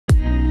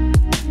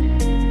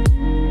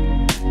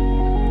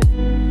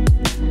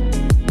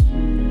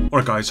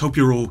Alright guys, hope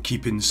you're all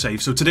keeping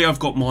safe. So today I've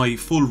got my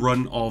full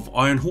run of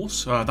Iron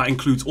Horse. That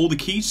includes all the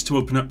keys to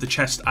open up the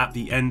chest at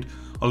the end,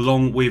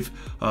 along with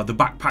the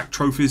backpack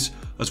trophies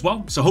as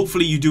well. So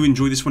hopefully you do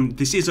enjoy this one.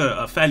 This is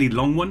a fairly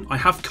long one. I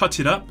have cut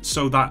it up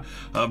so that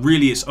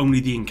really it's only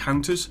the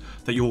encounters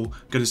that you're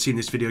going to see in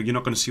this video. You're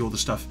not going to see all the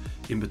stuff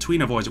in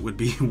between, otherwise it would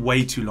be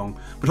way too long.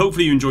 But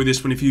hopefully you enjoy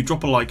this one. If you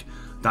drop a like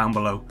down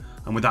below.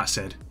 And with that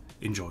said,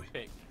 enjoy.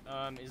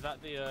 Is that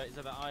the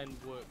Iron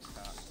Works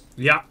hat?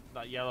 Yeah.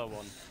 That yellow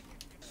one.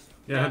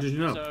 Yeah, how did you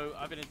know? So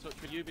I've been in touch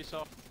with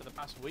Ubisoft for the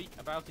past week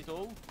about it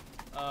all.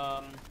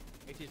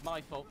 It is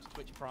my fault.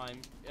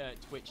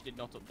 Twitch did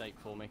not update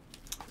for me.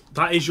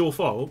 That is your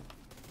fault.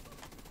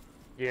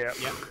 Yeah.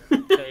 Yeah.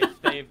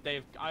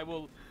 they've. I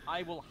will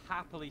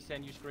happily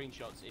send you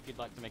screenshots if you'd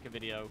like to make a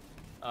video.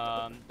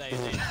 They've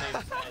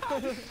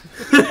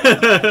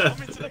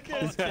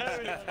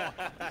said.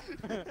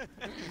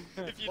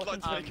 If you'd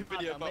like to make a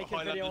video about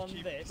Highlanders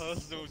Chief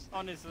personal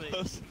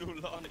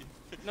life.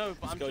 No,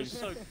 but I'm just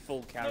so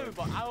full carry. No,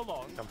 but how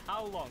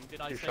long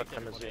did I say to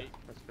everybody?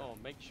 Oh,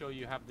 make sure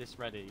you have this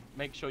ready.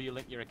 Make sure you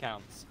link your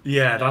accounts.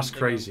 Yeah, that's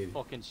crazy.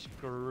 Fucking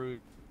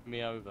screwed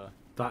me over.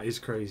 That is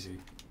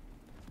crazy.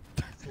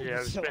 Yeah,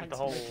 we spent the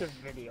whole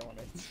video on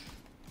it.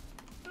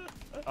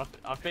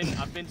 I've been in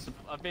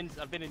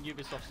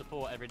Ubisoft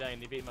support every day,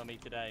 and they've emailed me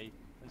today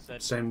and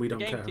said saying we don't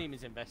the care. game team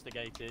is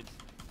investigated.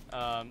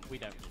 We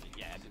don't really.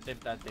 Yeah,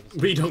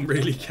 we don't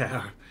really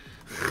care.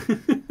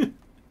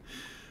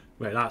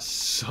 Wait, that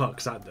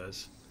sucks. That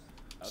does.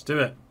 Let's do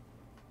it.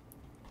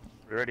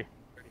 We ready?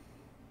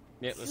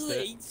 Yeah, let's do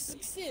it.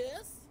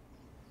 Success.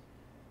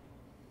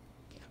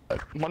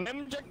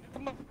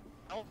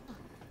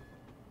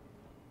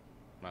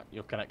 Right,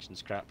 your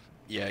connection's crap.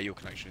 Yeah, your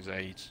connection is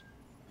AIDS.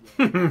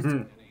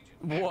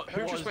 What?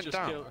 Who just went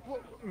down? Killed,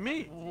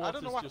 Me. what I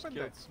don't know what just happened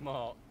killed there.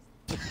 Smart.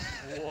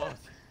 What?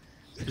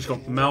 Just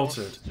got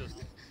melted.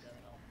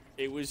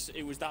 It was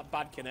that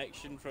bad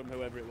connection from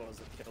whoever it was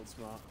that killed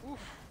Smart.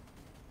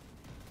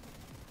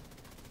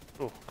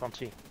 Oh, can't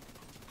see.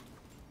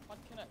 Bad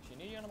connection?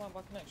 Who are you on about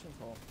bad connection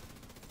for?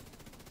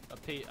 A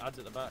P adds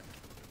at the back.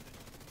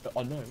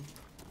 I know.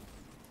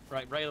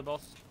 Right, rail the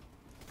boss.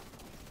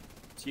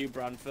 It's you,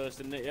 Brand,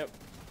 first, isn't it? Yep.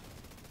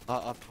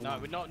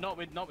 No, not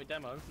with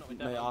demo. Not with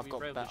demo. Mate, I've we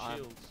got rail the better.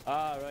 shields.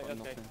 Ah, right, okay.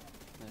 Nothing.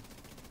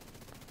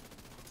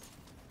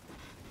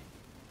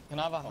 Can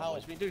I have a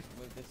house?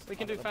 We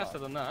can do faster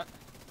than that.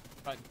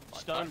 Right,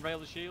 stone rail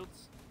the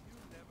shields.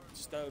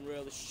 Stone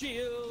rail the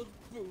shield.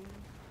 Boom.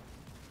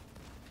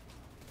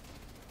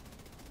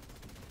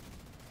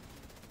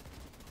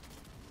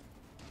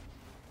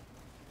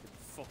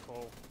 Fuck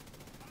all.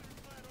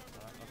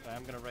 Right, okay,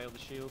 I'm gonna rail the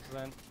shields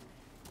then.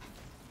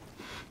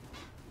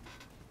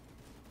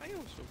 I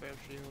also bear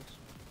shields.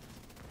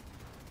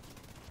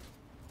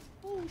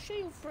 Oh,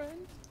 shield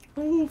friend.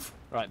 Move,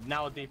 Right,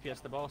 now I'll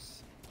DPS the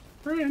boss.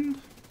 friend.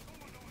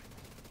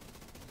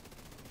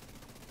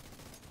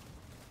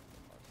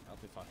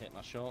 Help if I hit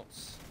my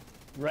shots.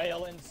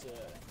 Rail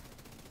insert.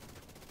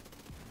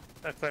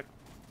 Perfect.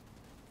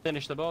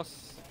 Finish the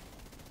boss.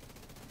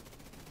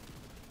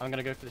 I'm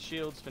gonna go for the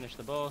shields, finish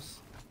the boss.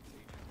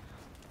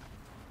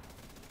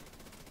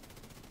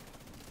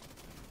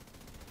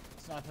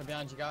 Sniper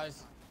behind you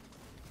guys.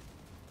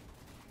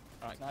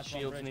 Alright, Sniper on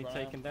shields bridge, need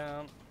Brian. taken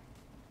down.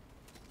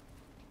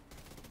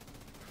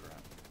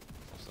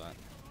 What's that?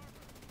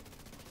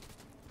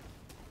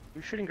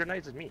 Who's shooting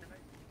grenades at me?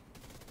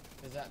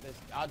 There's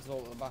ads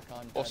all at the back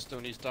on. Boss still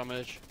needs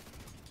damage.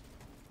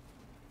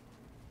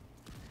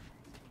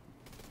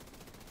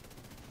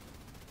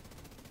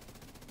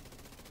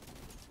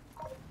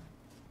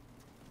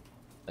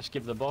 Let's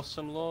give the boss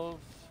some love.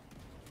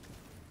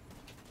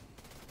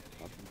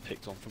 I've been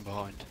picked on from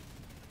behind.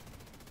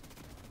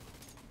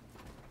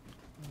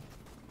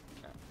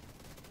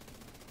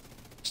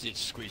 Just need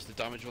to squeeze the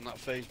damage on that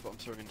phase, but I'm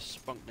throwing in a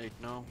spunk nade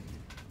now.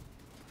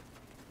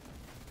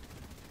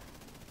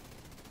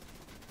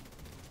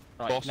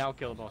 Right, Boss. now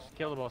kill the boss.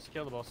 Kill the boss.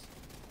 Kill the boss.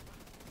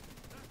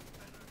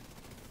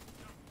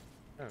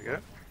 There we go.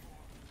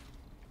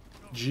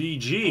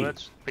 GG. Oh,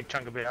 that's a big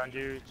chunk of behind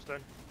you,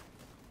 Stone.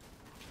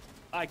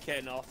 I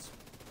cannot.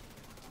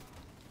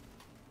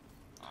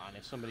 And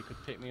if somebody could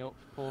pick me up,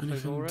 poor Anything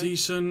figure.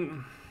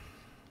 decent?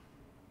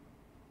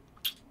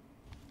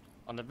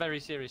 On a very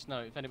serious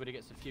note, if anybody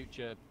gets a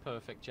future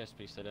perfect chest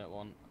piece they don't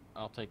want,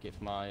 I'll take it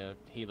for my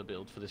healer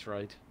build for this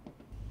raid.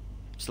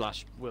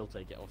 Slash, will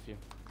take it off you.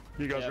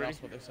 You guys ready?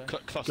 That's what they say.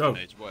 Cluster Go.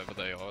 nades, whatever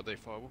they are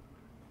fireable?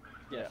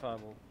 Yeah,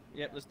 fireball.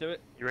 Yep, let's do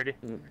it. You ready?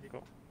 Mm.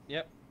 Cool.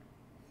 Yep.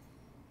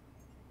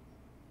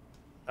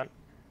 Done.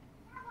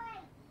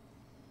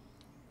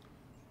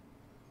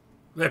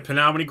 Lippin,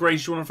 how many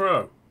grades do you want to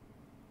throw?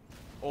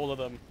 All of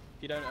them.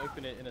 If you don't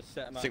open it in a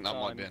set amount I think of that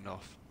time, might be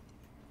enough.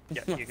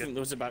 Yeah, I you think good.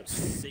 there was about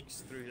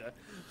 6 through there.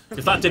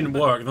 If that didn't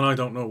work, then I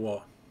don't know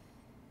what.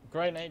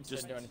 Grenades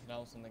didn't do anything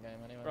else in the game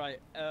anyway.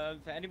 Right,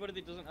 for anybody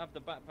that doesn't have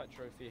the backpack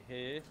trophy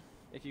here,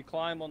 if you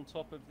climb on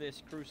top of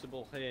this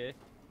crucible here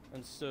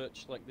and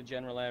search like the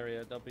general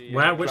area, there'll be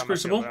Where? Which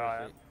crucible? Where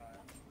I am.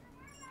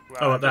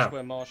 Oh, up there. That's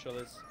where Marshall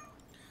is.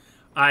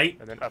 Aye.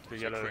 And then up the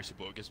yellow.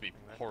 Crucible, it gives me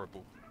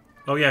horrible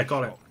Oh yeah,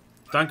 got it.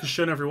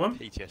 Dankeschön, everyone.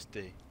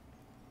 PTSD.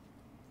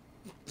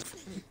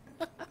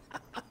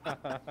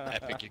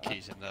 Epic, your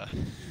keys in there.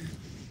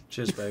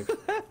 Cheers, babe.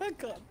 I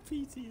got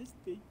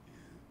PTSD.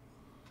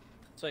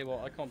 Tell you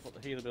what, I can't put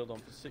the healer build on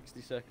for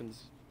 60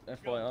 seconds.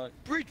 FYI.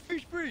 Breach,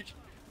 breach, breach!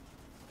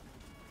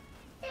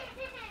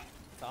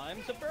 Time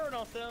to burn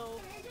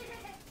ourselves.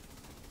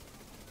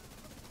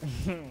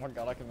 Oh my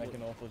god, I can make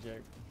an awful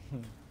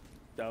joke.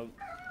 Don't.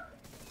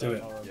 Do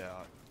it. Yeah,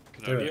 I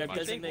can Do only it. imagine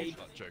Designate.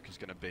 what that joke is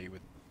going to be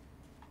with.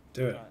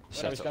 Do it. Right.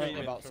 So it's going to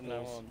be about from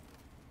now schools. on.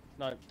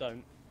 No,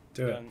 don't.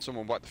 Do it. Don't.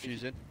 Someone whack the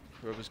fuse in,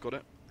 whoever's got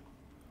it.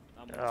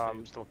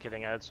 I'm still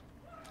killing ads.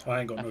 I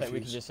ain't got I no think we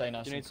can fuse. just say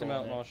nice Do you and need some cool,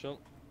 out, yeah. Marshall?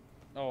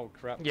 Oh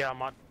crap. Yeah, I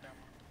might.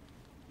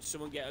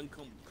 Someone get on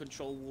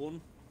control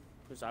 1,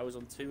 because I was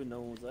on 2 and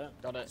no one was there.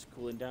 Got it. It's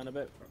cooling down a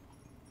bit.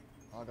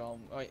 I'll go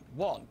on. Wait,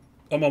 1?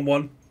 I'm on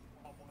 1.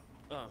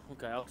 Oh,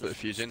 okay. I'll Put the just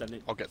fuse in. stand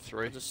it. I'll get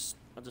 3. I'll just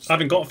I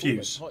haven't got a stand it.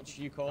 fuse. Hutch,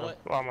 you call it.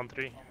 Well, I'm on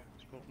 3.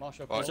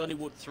 Marshall, call Right. There's it. only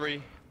wood.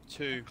 3,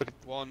 2,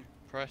 1,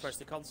 press. Press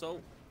the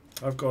console.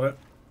 I've got it.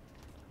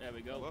 There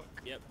we go. Look.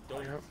 Yep,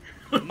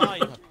 done.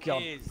 Mine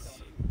God. is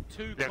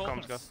 2 Yeah,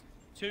 comms, go. cups.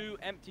 2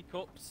 empty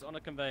cups on a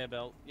conveyor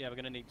belt. Yeah, we're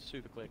gonna need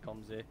super clear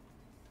comms here.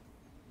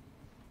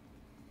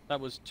 That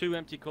was 2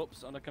 empty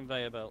cups on a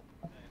conveyor belt.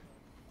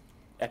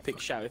 Epic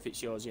shout if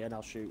it's yours, yeah, and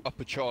I'll shoot.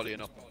 Upper Charlie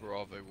and upper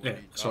Bravo. We'll Yeah,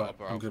 need, it's alright,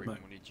 upper I'm Alpha good, even,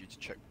 mate. we'll need you to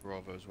check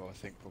Bravo as well, I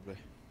think, probably.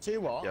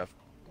 2 what? Yeah,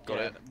 I've got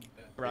it.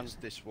 Brand, It's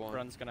this one.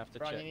 Brand's gonna have to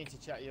Brian, check. you need to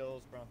check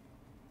yours, bro.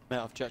 Mate,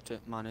 I've checked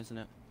it. Mine, isn't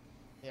it?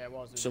 Yeah, it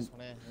was. It was Some- this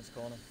one here, in this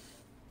corner.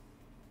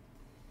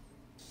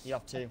 You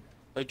have 2.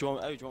 Oh, do you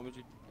want me to?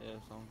 Yeah,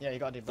 it's on. Yeah, you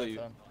gotta do both you-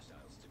 of them.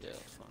 Yeah,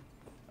 that's fine.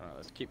 Alright,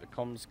 let's keep the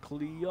comms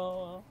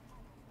clear.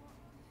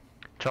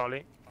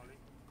 Charlie.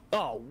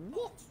 Oh,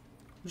 what?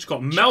 Just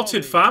got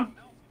melted, Charlie. fam.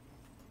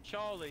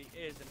 Charlie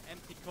is an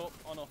empty cup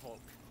on a hook.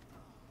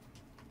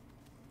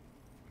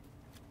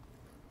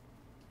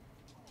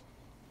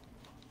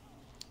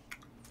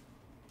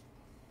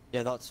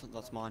 Yeah, that's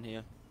mine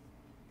here.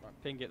 Right,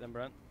 ping it then,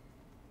 Brent.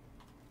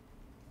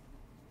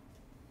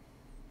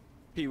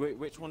 P, wait,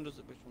 which one does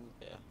it? Which one?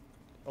 Yeah.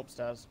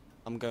 Upstairs.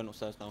 I'm going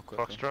upstairs now,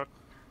 quickly. Foxtrot.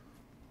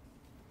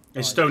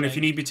 Hey, Stone, if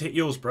you need me to hit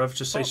yours, bruv,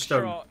 just say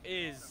Stone. Foxtrot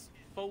is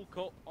full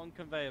cup on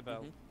conveyor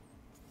belt.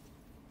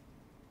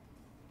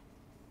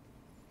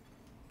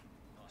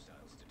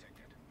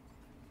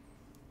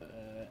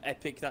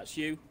 Epic, that's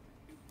you.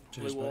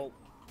 Cheers, Blue mate. wall.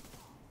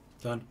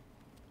 Done.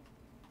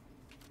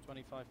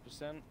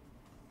 25%.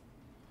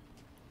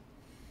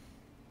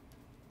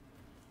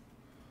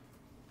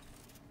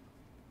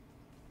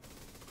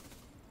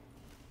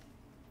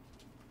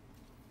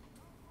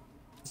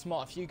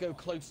 Smart, if you go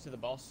close to the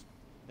boss,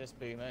 this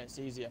boomer, it's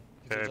easier.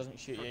 Because it doesn't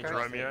shoot you. just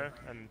Romeo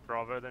and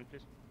Bravo then,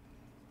 please.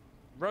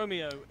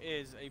 Romeo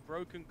is a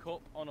broken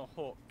cup on a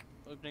hook.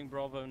 Opening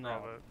Bravo now.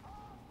 Bravo.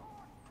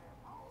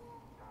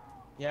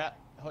 Yeah,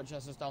 Hutch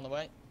has us down the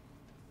way.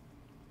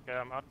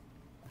 Yeah, I'm out.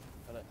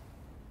 Got it.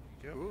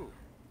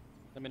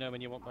 Let me know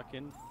when you want back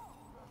in.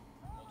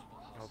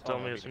 Tell Oh,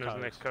 me it'll as be soon as the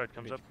code. next code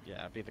comes Be- up. Yeah,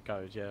 it'll be the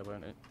code, yeah,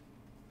 won't it?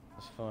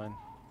 That's fine.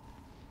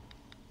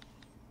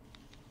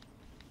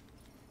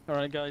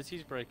 Alright guys,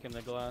 he's breaking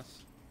the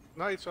glass.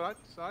 No, it's alright,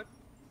 it's alright.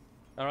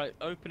 Alright,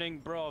 opening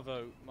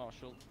Bravo,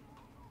 Marshall.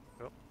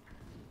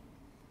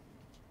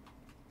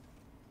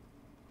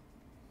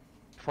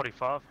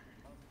 45.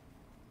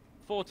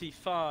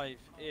 45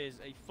 is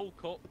a full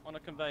cup on a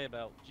conveyor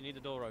belt. Do you need the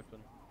door open?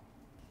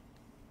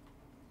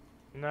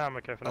 No, I'm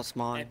okay for now. That's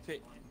mine.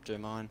 Epic. Do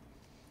mine.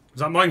 Is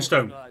that mine,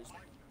 Stone? No,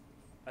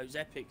 it was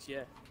Epic's,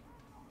 yeah.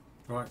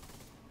 Right.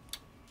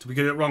 Did we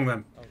get it wrong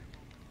then?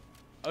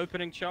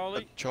 Opening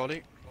Charlie.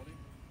 Charlie,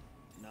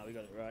 No, we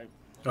got it right.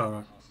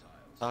 Alright.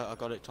 I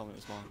got it, Tommy, it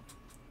was mine.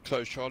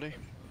 close Charlie.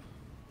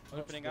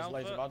 Opening There's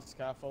loads of Alpha. ads,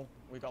 careful.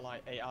 We got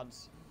like 8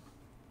 ads.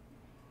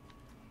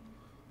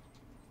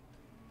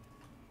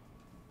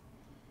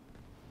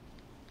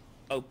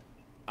 Oh,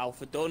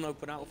 Alpha done.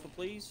 Open Alpha,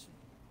 please.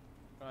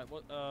 Right,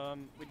 what?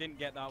 We didn't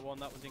get that one.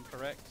 That was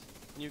incorrect.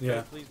 New Yeah.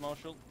 code, please,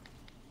 Marshall.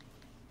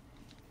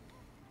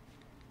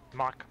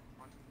 Mark.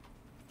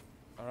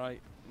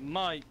 Alright,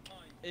 Mike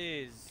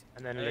is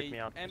And then lick me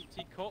a out.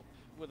 empty cup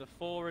with a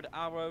forward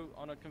arrow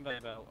on a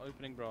conveyor belt.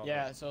 Opening Bravo.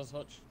 Yeah, so is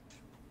Hutch.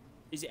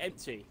 Is it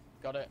empty?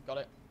 Got it, got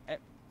it.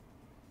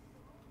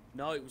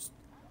 No, it was.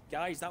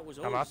 Guys, that was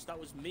I'm us. up. That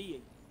was me.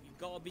 You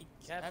gotta be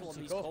careful on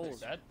Empty these cup, it calls.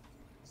 said.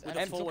 It's With the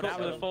Empty forward cup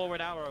with arrow. a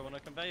forward arrow on a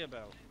conveyor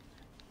belt.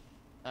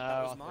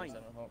 That was I thought it mine.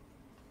 said on Hutch.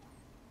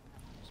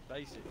 It's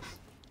basics.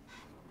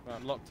 Right,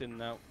 I'm locked in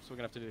now, so we're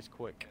gonna have to do this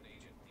quick.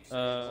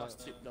 The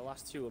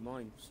last two are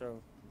mine.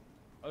 So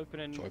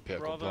Opening Sorry, Peter,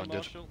 got Bravo, blinded.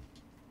 Marshall.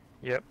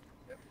 Yep.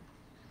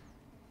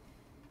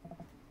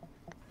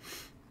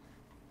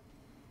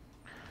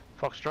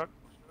 Foxtrot.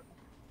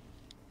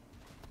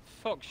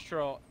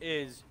 Foxtrot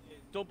is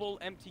double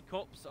empty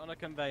cups on a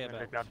conveyor And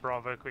belt. lick that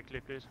Bravo quickly,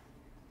 please.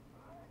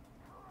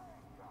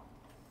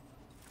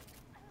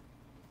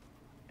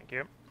 Thank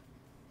you.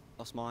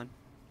 That's mine.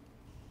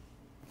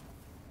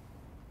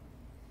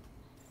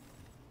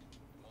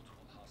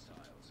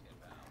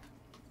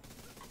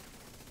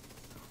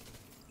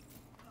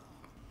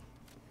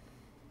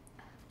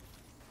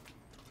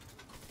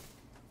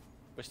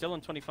 We're still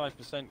on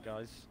 25%,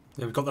 guys.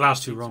 Yeah, we've got the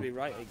last two Seems to wrong. be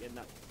right again.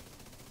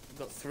 We've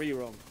got 3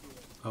 wrong.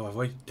 Oh, have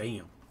we? Damn.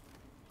 Do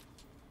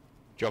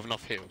you have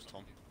enough heals,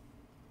 Tom?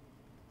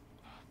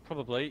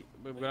 Probably.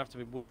 We're gonna have to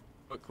be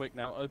quick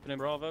now. Opening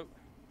Bravo.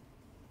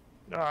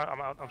 No, I'm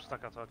out. I'm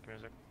stuck outside. Give me a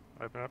sec.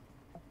 Open up.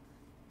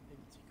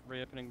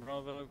 Reopening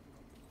Bravo.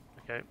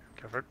 Okay,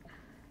 covered.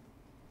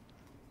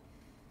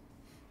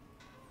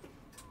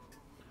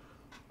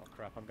 Oh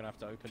crap! I'm gonna have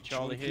to open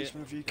Charlie here.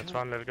 That's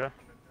fine. Let it go.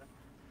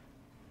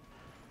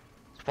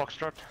 It's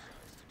Foxtrot.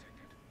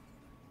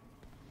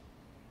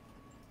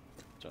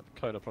 The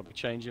code will probably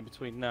change in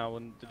between now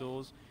and the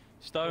doors.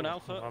 Stone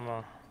Alpha.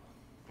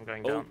 I'm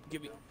going Oh, down.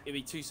 give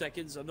me 2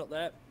 seconds. I'm not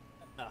there.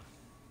 Ah.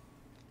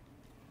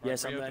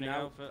 Yes, I'm there reopening now.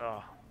 Alpha.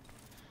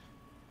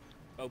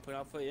 Oh, Open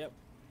Alpha. Yep.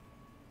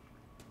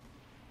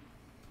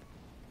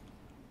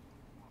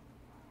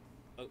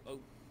 Oh.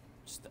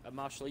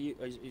 Marshall,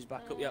 he's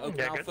back up. Yeah, open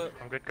yeah, Alpha. good.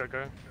 I'm good.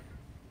 Go.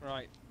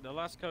 Right. The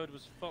last code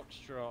was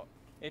Foxtrot.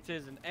 It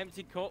is an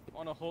empty cup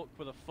on a hook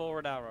with a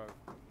forward arrow.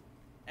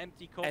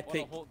 Empty cup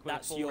Epic. on a hook with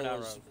That's a forward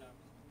yours. arrow.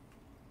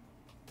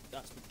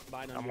 That's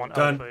mine. I'm And one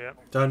Done. Alpha.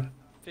 Yep. Done.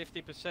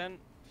 50%.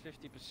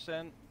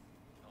 50%.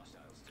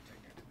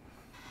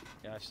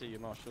 Yeah, I see you,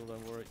 Marshall.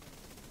 Don't worry.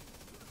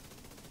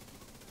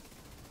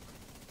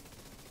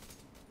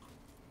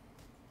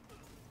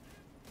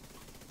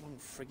 One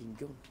frigging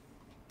gun.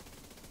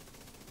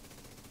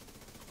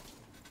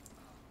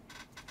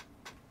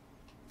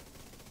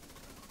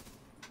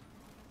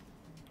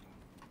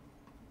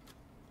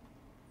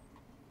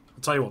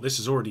 I'll tell you what, this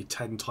is already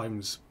 10,000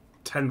 times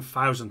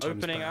Opening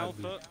better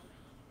Alpha. than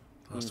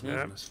last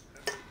wilderness.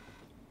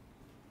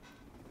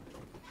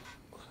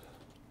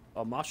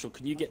 Oh, Marshall,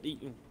 can you get the?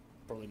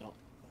 Probably not.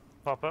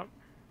 Pop up.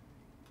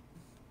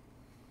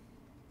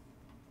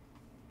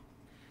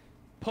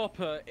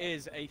 Popper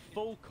is a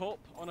full cup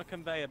on a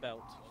conveyor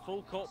belt.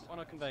 Full cup on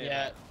a conveyor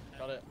belt. Yeah,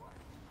 got it.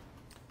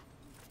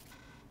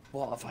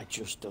 What have I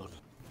just done?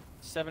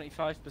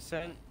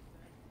 75%.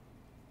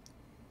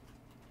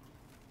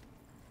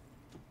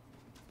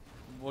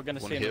 We're going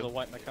to One see here. another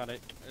white mechanic,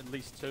 at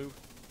least 2.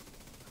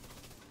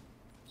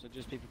 So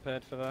just be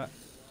prepared for that.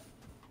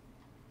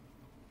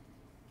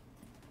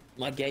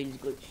 My game's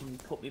glitching,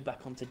 put me back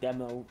onto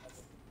demo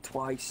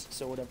twice,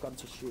 so when I've gone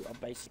to shoot, I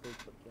basically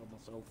killed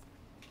myself.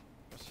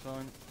 That's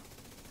fine.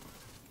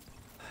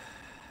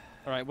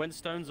 Alright, when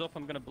Stone's up,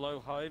 I'm going to blow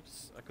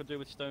hives. I could do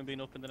with Stone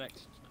being up in the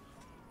next...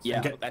 Yeah,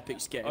 Okay.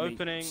 Epic's getting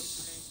Opening... me.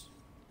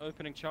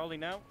 Opening Charlie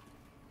now.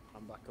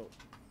 I'm back up.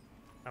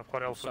 I've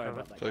got Alpha Sorry covered.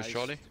 about that, Close guys.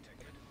 Charlie.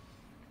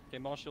 Okay,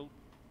 Marshall,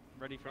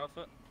 ready for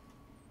Alpha?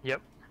 Yep.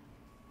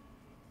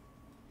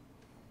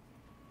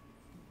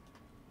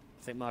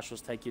 I think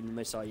Marshall's taking the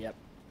missile, yep.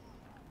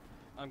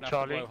 I'm going to have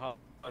Charlie. to blow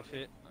hive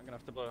hit. I'm going to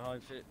have to blow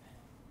hive hit.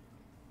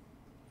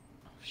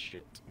 Oh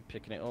shit, I'm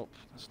picking it up.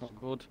 That's not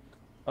good.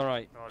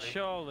 Alright,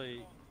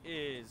 Charlie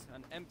is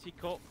an empty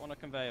cup on a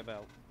conveyor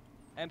belt.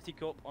 Empty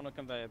cup on a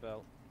conveyor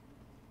belt.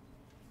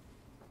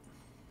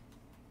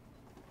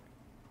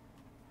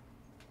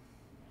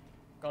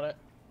 Got it.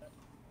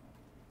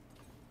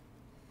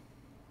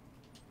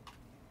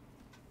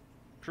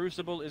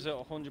 Crucible is at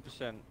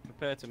 100%.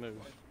 Prepare to move.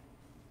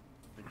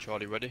 And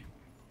Charlie ready?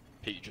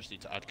 Pete, you just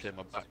need to add clear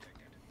my back.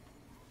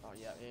 Oh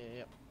yeah.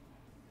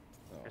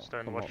 Oh,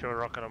 Stone, come watch on. your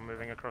rocket. I'm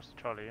moving across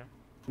to Charlie. Yeah.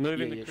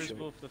 Moving Yeah, the yeah,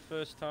 Crucible sure. for the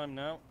first time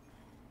now.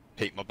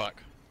 Pete, my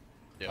back.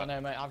 Yeah. I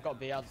know, mate. I've got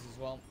BADs as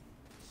well.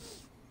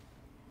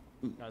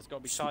 No, it's got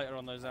to be tighter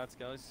on those ads,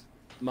 guys.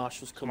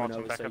 Marshall's coming Martin,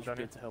 over, back so up, you should be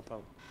Danny. able to help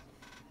out.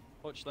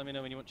 Hutch, let me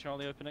know when you want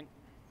Charlie opening.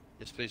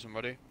 Yes, please, I'm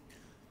ready.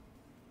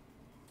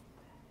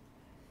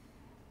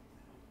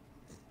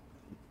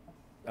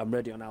 I'm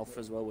ready on Alpha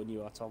as well when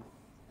you are, Tom.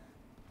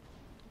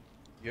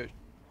 Yeah,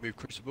 move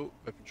Crucible,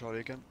 open Charlie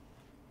again.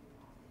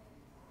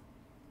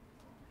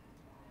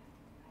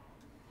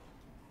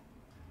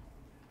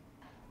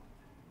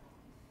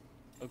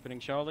 Opening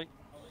Charlie.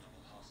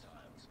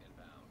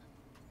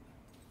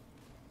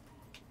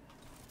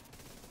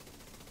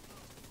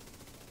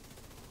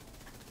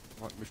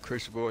 Right, move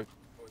Crucible,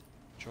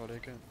 Charlie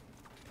again.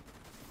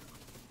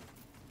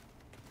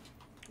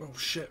 Oh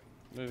shit.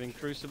 Moving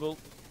Crucible.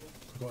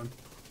 Go on.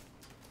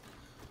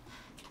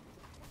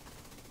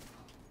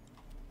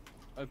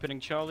 Opening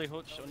Charlie,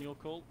 Hutch, on your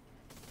call.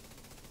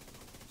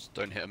 Just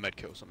don't hit a med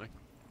kit or something.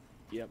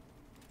 Yep.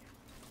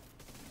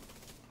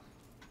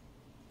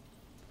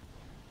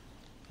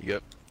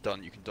 Yep,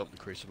 done. You can dump the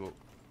Crucible.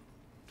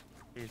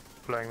 He's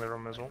playing the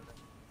room as well.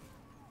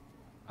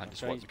 And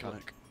it's Okay, white he's blown.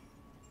 mechanic.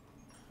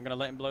 I'm going to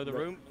let him blow the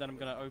Right. room, then I'm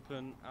going to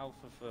open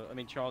Alpha for... I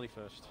mean Charlie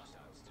first.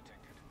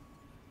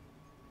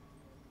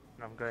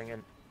 And I'm going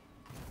in.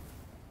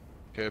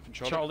 Okay, open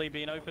Charlie. Charlie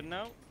being open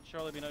now.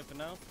 Charlie being open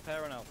now.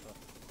 Prepare an Alpha.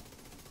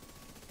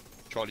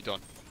 Charlie done.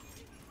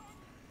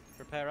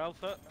 Prepare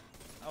Alpha.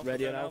 Alpha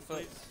Ready go on now, Alpha.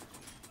 please.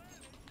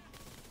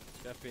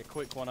 It's going to be a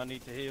quick one, I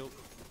need to heal.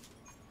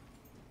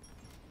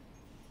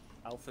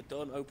 Alpha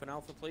done. Open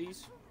Alpha,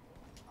 please.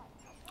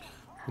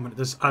 1 minute.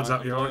 There's ads Right,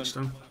 out your I'm right,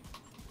 Stone.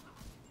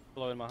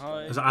 Blowing my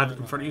hive. There's an ad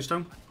in front of you,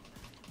 Stone.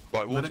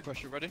 Right, water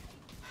pressure ready?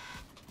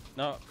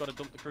 No, I've got to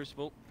dump the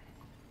crucible.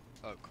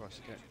 Oh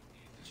Christ, okay.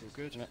 It's all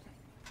good. Yeah.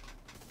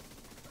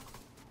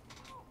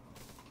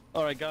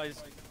 Alright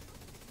guys.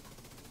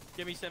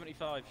 Give me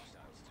 75.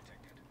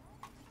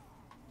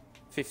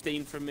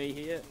 15 from me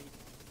here.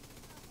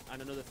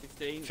 And another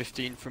 15.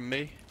 15 from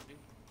me.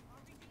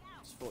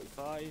 It's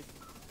 45.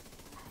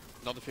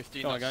 Another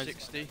 15, Come on, that's guys.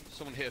 60.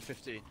 Someone hit a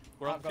 15.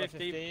 We're I've on got a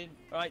 15. 15.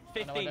 Alright, I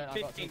know I 15, don't,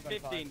 I've got 15, 225.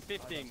 15, I've got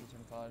 15.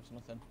 225, it's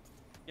nothing.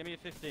 Give me a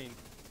 15.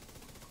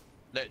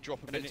 Let it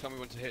drop a bit, Need- tell me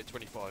when to hit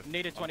 25.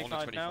 Need a I'm on the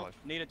 25 now.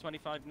 Need a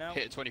 25 now.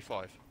 Hit a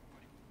 25.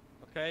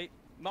 Okay.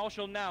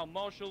 Marshal now,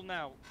 Marshal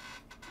now.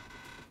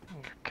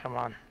 Come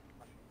on.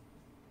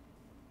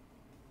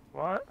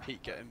 What?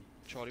 Pete, get him.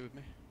 Charlie with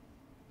me.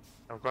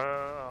 I've got.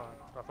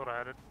 I thought I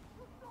had it.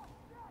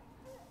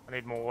 I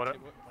need more water.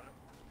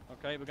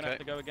 Okay, we're gonna have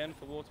to go again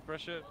for water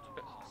pressure.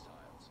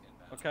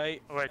 Okay.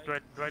 Wait.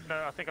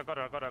 No, I think I got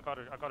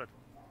it.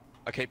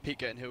 Okay, Pete,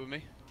 get in here with me.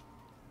 Do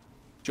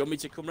you want me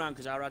to come round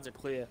because our ads are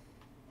clear?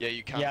 Yeah,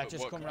 you can. Yeah, but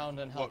just work, come round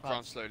and help Work round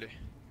out. slowly.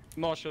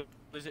 Marshal,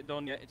 is it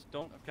done yet? It's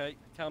done. Okay.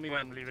 Tell me Yeah, I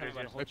when. believe it Tell me is,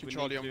 when. yes. How much Open we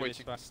Charlie, need to I'm do this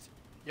waiting. fast.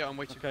 Yeah, I'm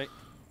waiting. Okay.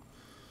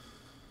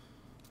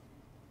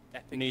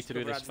 Epic. We need to do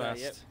Cover this ads there,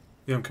 fast. yep.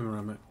 Yeah, I'm coming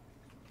around, mate.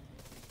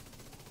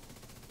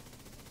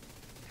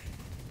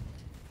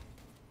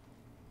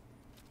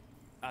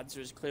 Ads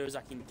are as clear as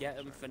I can get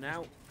them for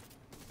now.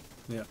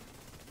 Yeah.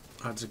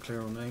 Ads are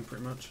clear on A,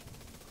 pretty much.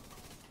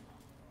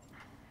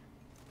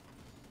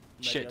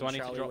 Shit, do I need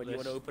to Charlie, drop when you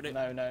want this? to open it?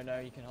 No,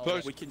 you can hold Close.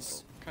 it. We can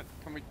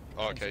Can we?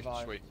 Oh, okay,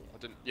 survive. sweet. I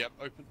didn't. Yep,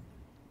 open.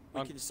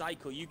 we can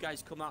cycle. You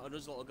guys come out and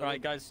us lot will go. Right,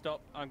 in. guys,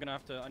 stop. I'm gonna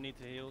have to. I need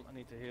to heal. I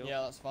need to heal.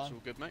 Yeah, that's It's fine.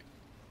 all good, mate.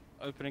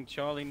 Opening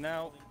Charlie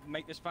now.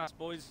 Make this fast,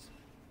 boys.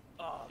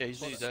 Oh, Yeah,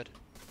 he's dead.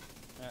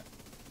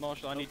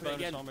 Marshal, I need Open it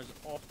bonus again. armor as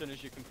often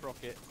as you can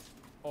proc it.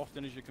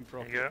 Often as you can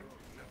proc Yeah.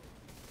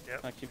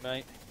 it. Thank you,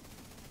 mate.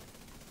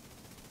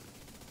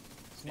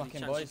 Any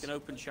Smacking chance boys. you can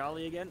open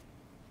Charlie again?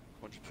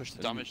 Want to push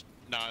the damage?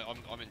 No,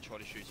 I'm in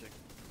Charlie shooting.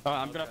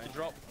 Alright, I'm gonna have Okay. to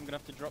drop. I'm gonna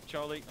have to drop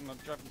Charlie. I'm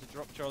having to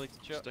drop Charlie to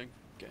chip. Sting,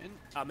 get in.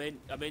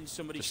 I'm in.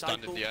 Somebody Just stand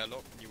cycle. in the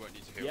airlock. You won't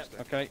need to heal. Yep. Sting.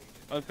 Okay,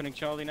 opening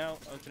Charlie now.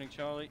 Opening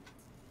Charlie.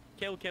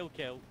 Kill, kill,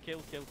 kill,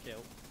 kill, kill,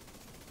 kill.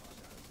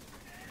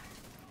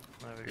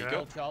 There we There you go.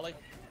 Hold Charlie.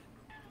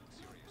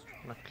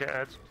 Okay,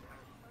 ads.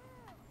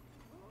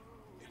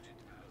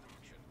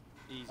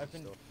 Easy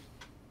Open. stuff.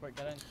 Quick,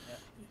 get in. Yeah.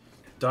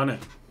 Done it.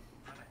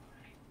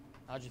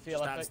 How'd you feel,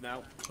 Stands Epic?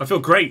 now. I feel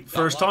great.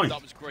 First time.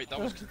 That was great. That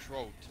was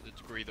controlled to the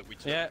degree that we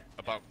took Yeah.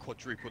 about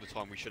quadruple the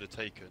time we should have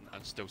taken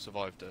and still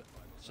survived it.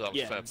 So that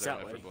was Yeah, fair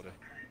exactly. play to everybody.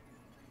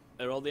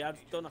 Are all the ads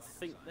done? I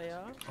think they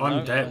are. I'm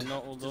No, dead. they're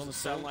Not all done. Doesn't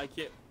sound like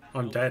it.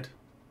 I'm dead.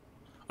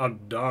 I'm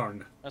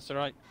darn. That's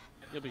alright.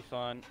 You'll be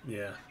fine.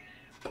 Yeah.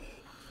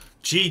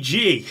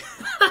 GG.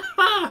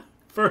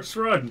 First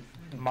run.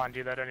 Mind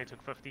you, that only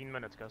took 15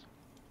 minutes, guys.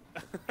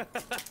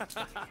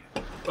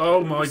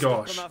 Oh my We've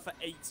stuck gosh. on that for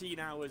 18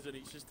 hours and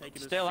it's just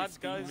taken Still us ads,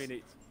 15 guys.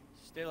 minutes.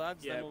 Still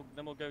ads. Yeah.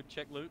 Then we'll go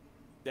check loot.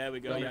 There we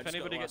go. Right, yeah, if just got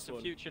anybody the gets last a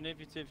one. future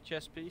innovative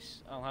chest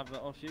piece, I'll have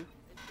that off you.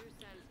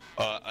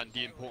 And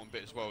the important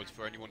bit as well is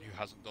for anyone who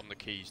hasn't done the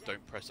keys,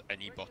 don't press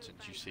any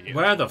buttons you see here.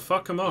 Where the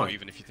fuck am Or I?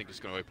 even if you think it's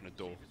going to open a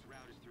door.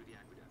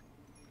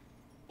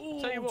 Ooh,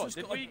 Tell you what, just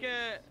did got we a-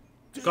 get?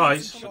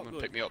 Guys. Someone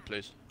pick me up,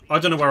 please. I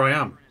don't know where I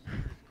am.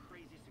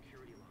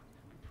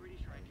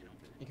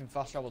 You can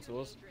fast travel to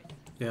us.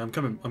 Yeah, I'm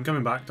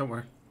coming back. Don't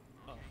worry.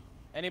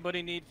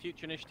 Anybody need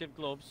future initiative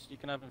gloves? You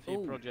can have them for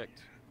your Ooh.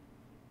 project.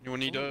 You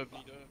need a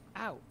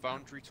Ow.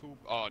 foundry tool?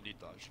 Oh, I need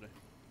that actually.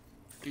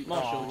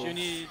 Marshall, do you Oh.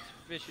 need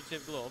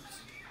initiative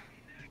gloves?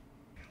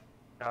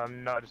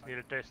 No, I just need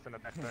a test and a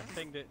backpack. I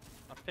pinged it.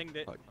 I pinged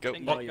it. Right, I go.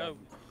 pinged Oh, it. yeah.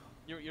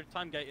 Go. You're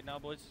time gated now,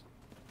 boys.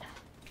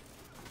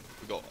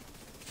 We've got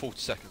 40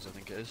 seconds, I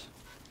think it is.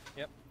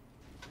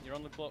 You're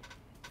on the clock.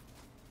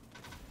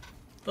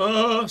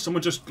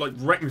 Someone just like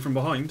wrecked me from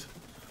behind.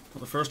 Not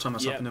the first time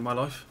that's Yeah. happened in my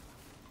life.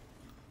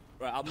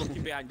 Right, I'm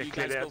looking behind. You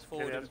Clear guys the go ads, clear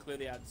forward the and ads. clear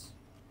the ads.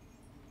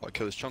 Right,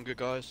 kill this chunker,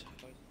 guys.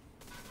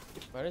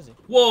 Where is he?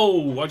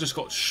 Whoa! I just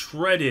got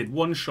shredded.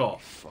 One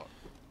shot. Fuck.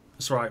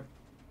 That's right.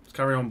 Let's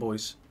carry on,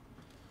 boys.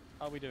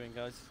 How are we doing,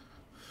 guys?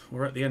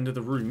 We're at the end of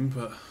the room,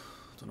 but I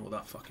don't know what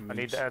that fucking I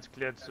means. need the ads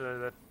cleared so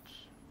that.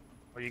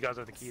 Well, you guys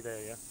have the key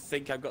there, yeah?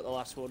 Think I've got the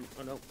last one.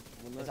 Oh no.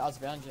 One There's there. ads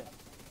behind you.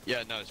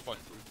 Yeah, no, it's fine.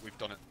 We've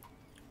done it.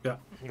 You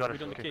got We it.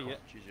 done the Okay, key cool. yet?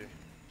 GG.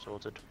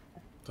 Sorted.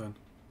 Done.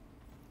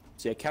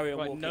 So yeah, carry on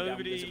Right, walking down.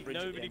 There's a bridge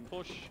at the nobody end.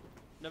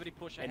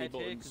 push Any ahead here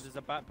buttons? because there's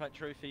a backpack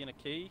trophy and a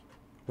key.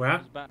 Where?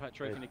 There's a backpack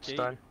trophy and a key.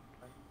 Stone.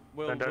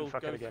 We'll Don't go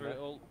fuck it through again, it eh?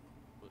 all.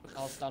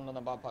 I'll stand on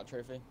the backpack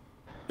trophy.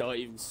 Don't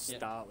even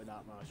start with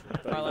that, Marshall.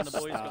 Don't Highlander even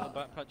boys got start.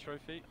 the backpack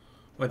trophy.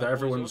 Whether Boys,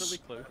 everyone's orderly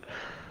clue.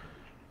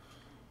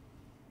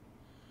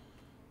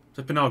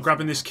 flipping out,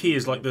 grabbing this key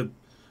is like the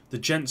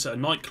gents at a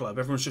nightclub.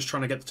 Everyone's just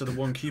trying to get to the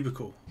one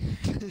cubicle.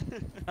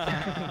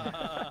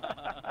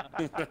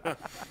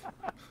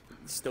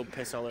 Still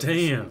piss all over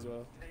Damn. the as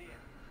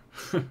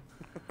well.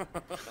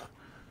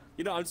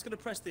 You know, I'm just gonna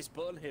press this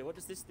button here. What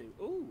does this do?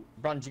 Ooh.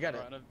 Brand, you get it?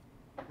 Right,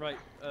 Right,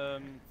 Oh,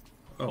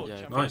 Hutch, yeah,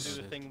 I'm gonna nice.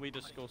 do the thing we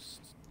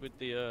discussed with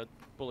the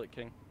Bullet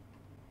King.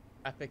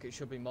 Epic, it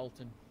should be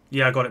molten.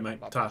 Yeah, I got it, mate.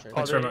 Back Ta. patch.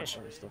 Thanks very much.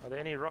 Are there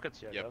any rockets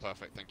here, Yeah, guys?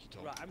 perfect. Thank you,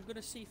 Tom. Right, I'm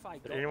gonna see if I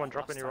got anyone that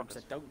drop last any time, 'cause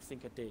rockets? I don't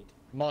think I did.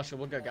 Marshall,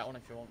 we'll go get one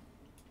if you want.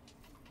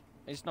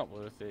 It's not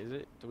worth it, is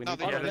it? Do we No, need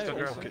they to yeah, drop let's go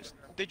grab rockets.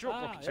 They drop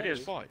Ah, rockets. yeah. It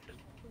is fine.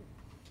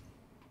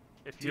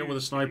 If Deal with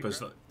the snipers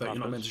that you're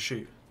not meant to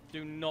shoot.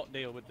 do not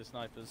deal with the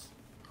snipers?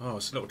 Oh,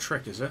 it's a little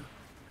trick, is it?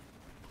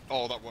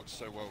 Oh, that works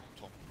so well,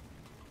 Tom.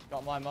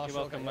 Got my Marshall.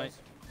 You're welcome, got mate. yours.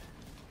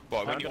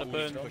 Right, we I'm need gonna to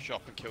burn. push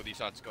up and kill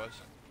these ads, guys.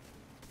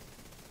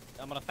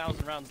 I'm on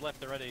 1,000 rounds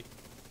left already. In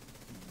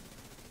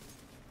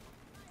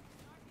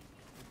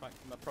fact,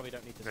 I probably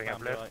don't need to Going spam, up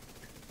do left.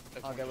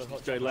 I? I'll go with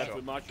Hutch. Straight left Push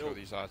with up, Marshall. kill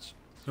these ads.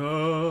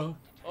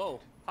 Oh,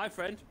 hi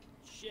friend.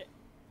 Shit.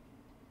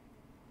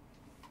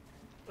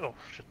 Oh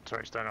shit!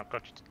 Sorry, Stone. I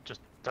got you. Just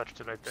touched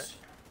too late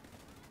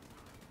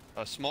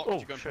there. Smart, Oh,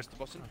 could you go and press shit. the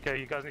button? Okay,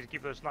 you guys need to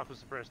keep those snipers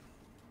suppressed.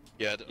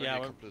 Yeah, only Yeah, a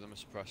we're- couple of them are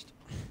suppressed.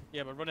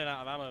 Yeah, we're running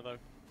out of ammo though.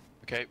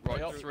 Okay, right,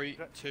 Yep. 3,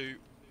 2,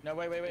 No,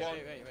 wait. One.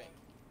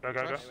 Go,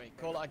 go, go. Wait.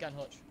 Call it again,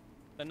 Hutch.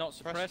 They're not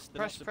suppressed.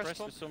 They're not suppressed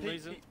for Tom. some Pete,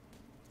 reason. Pete.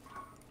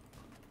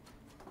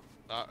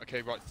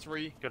 Okay, right,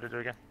 3, Got to do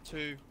it again.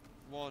 2,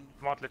 1,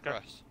 Smart, let go.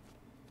 press.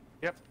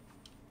 Yep.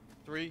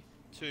 3,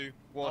 2,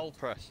 1, Hold.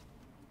 press.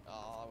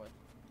 Oh,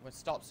 wait.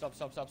 Stop.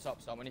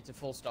 We need to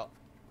full stop.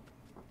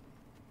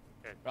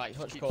 Okay. Right, Just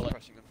Hutch, keep call it.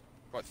 pressing them.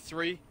 Right,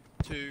 3,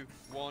 2,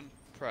 1,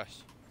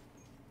 press.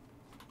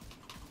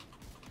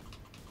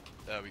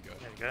 There we go.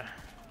 There you go.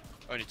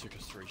 Only took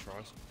us 3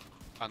 tries.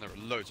 And there were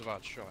loads of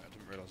ads shot, I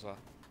didn't realise that.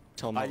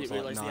 Tom, I that was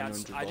didn't like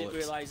realise 900 I didn't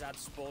bullets. realise I'd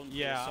spawned.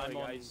 Yeah, Sorry, I'm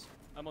on. guys.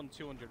 I'm on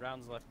 200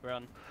 rounds left,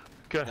 Bran.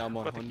 Good. Yeah, I'm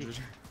on Got the key. 100.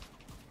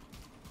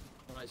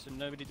 Right, so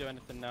nobody do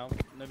anything now.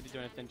 Nobody do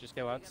anything. Just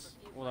go ads.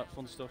 All that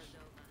fun stuff.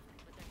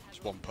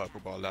 There's one purple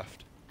bar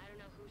left.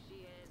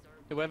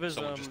 Whoever's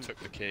Someone just took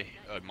the key.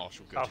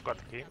 Marshall, good. I've got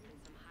the key.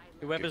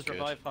 whoever's Good, good.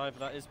 revive 5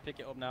 that is, pick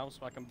it up now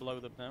so I can blow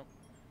them now.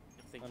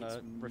 I think And, it's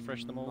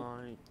refresh them all.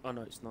 mine. Oh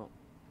no, it's not.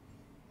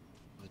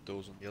 The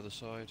door's on the other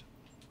side.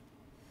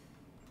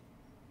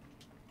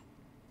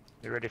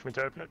 You ready for me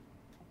to open it?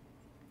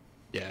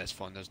 Yeah, it's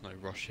fine, there's no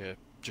rush here.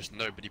 Just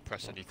nobody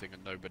press anything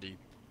and nobody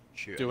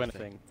shoot Do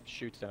anything. anything.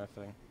 Shoot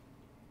anything.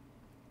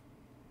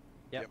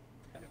 Yep.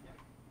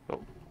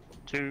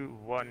 2,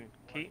 1,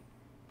 key.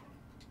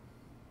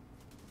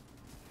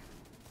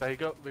 There you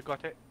go. We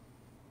got it.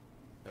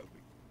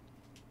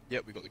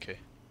 Yep, we got the key.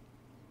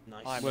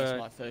 Nice. I Where- missed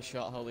my first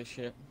shot. Holy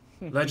shit.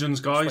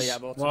 Legends, That's why guys. you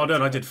have automatic Well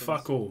done. I did weapons.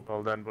 fuck all.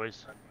 Well done,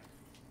 boys.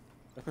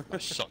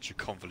 That's such a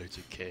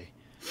convoluted key.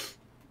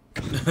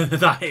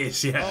 That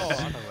is,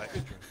 yeah.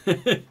 Oh,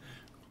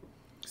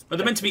 Are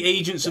they meant to be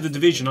agents of the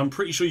division? I'm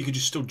pretty sure you could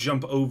just still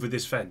jump over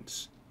this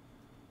fence.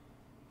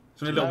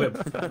 So a little bit.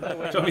 Do you know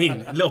what I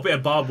mean? A little bit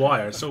of barbed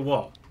wire. So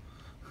what?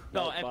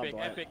 No, No, epic, barbed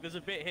wire. epic. There's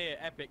a bit here,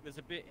 epic. There's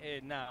a bit here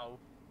now.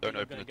 Don't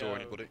You're open the gonna door,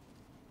 go- anybody.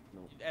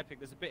 Epic.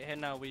 There's a bit here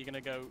now where you're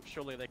gonna go.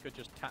 Surely they could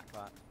just tack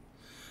that.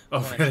 Oh,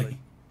 Honestly.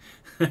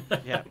 really?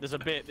 Yeah. There's a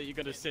bit that you're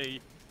gonna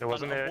see. There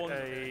wasn't And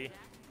a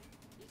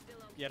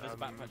Yeah, there's a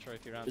backpack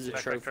trophy around. There's a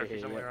here. trophy trophy here,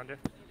 somewhere yeah. around here.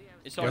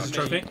 It's There's on a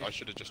me. trophy? I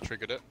should have just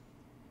triggered it.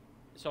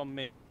 It's on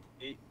me.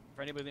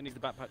 For anybody that needs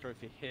the backpack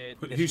trophy here.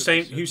 this Who's should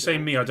saying? be Who's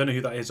saying me? I don't know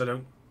who that is. I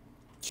don't.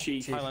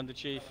 Chief. Highlander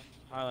Chief.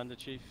 Highlander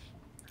Chief.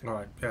 All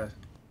right. Yeah.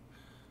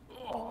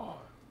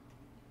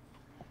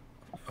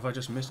 Have I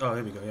just missed? Oh,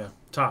 here we go. Yeah.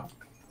 Tap.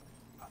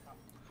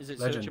 Is it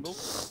Legend.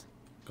 searchable?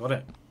 Got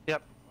it.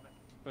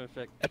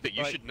 Perfect. Epic,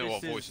 you Right, should know our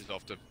this is- voices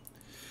after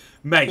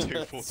Mate.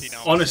 14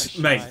 hours. Honest,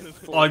 mate.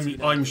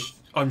 Fine.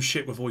 I'm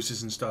shit with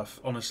voices and stuff.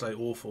 Honestly,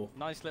 awful.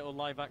 Nice little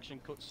live action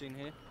cutscene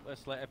here.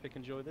 Let's let Epic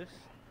enjoy this.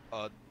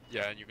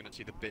 Yeah, and you're going to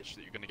see the bitch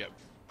that you're going to get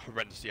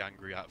horrendously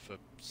angry at for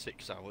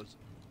 6 hours.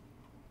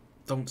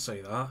 Don't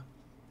say that.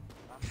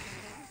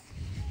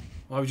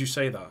 Why would you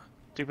say that?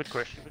 Stupid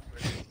question.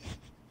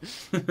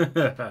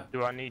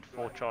 Do I need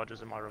 4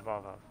 charges in my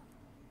revolver?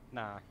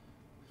 Nah.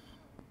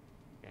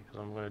 Because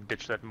I'm going to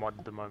ditch that mod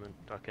at the moment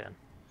I can.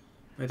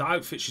 Mate, that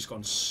outfit she's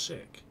gotten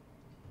sick.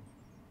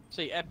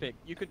 See, Epic,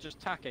 you could just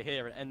tack her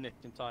here and end this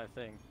entire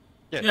thing.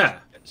 Yeah.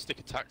 just stick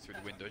a tack through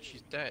the window and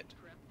she's dead.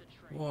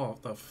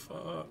 What the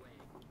fuck?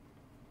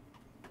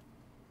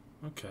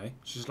 Okay,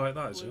 she's like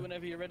that, is Blue it?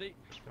 whenever you're ready.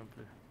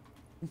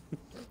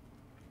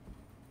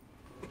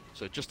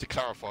 So just to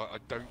clarify, I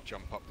don't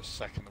jump up the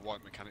second the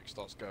white mechanic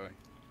starts going.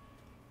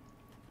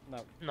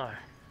 No. No.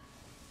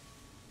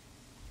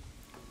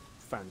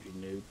 Foundry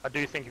noob. I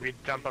do think if you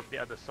jump up the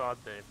other side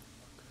there,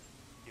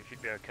 you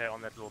should be okay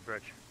on that little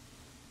bridge.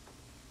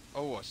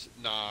 Oh,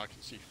 nah, I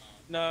can see.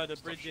 No, the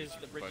Stuff bridges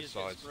shooting from get both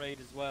sides. sprayed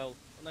as well.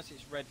 Unless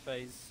it's red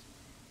phase.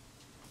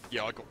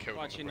 Yeah, I got killed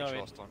on the Actually, bridge no.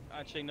 last time.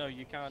 Actually, no.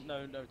 You can't.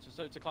 No.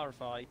 So to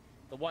clarify,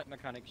 the white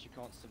mechanics you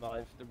can't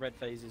survive. The red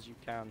phases you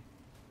can.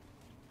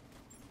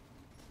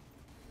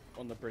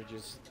 On the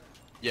bridges.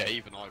 Yeah,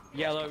 even I.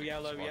 Yellow, I was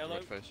yellow, survived the yellow.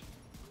 red phase.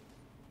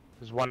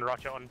 There's one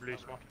Roger on blue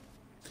spot.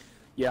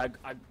 Yeah,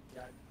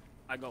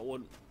 I got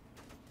one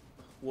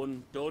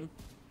done.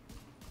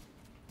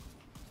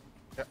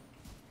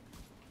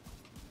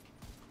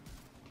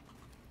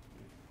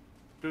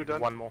 Blue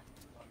done. One more.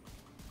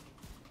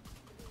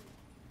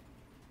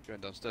 Going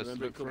downstairs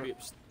Remember, to it look could for be,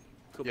 it.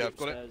 could Yeah, be I've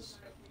got it. upstairs.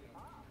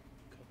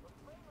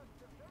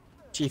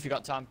 Chief, you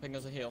got time? Ping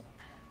us a heal.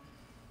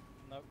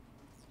 Nope.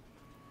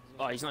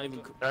 Oh, he's not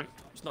even. Done.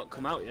 He's not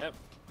come out yet.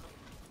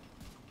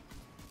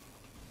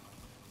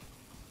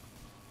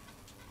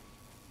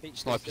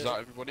 Snipers out,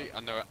 everybody,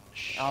 and they're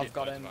shit. I've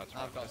got loads him. of ads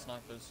I've right got there.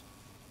 snipers.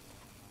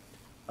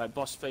 Right,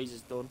 boss phase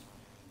is done.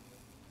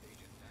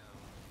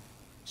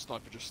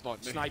 Sniper just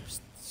sniped me.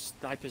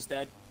 Sniper's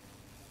dead.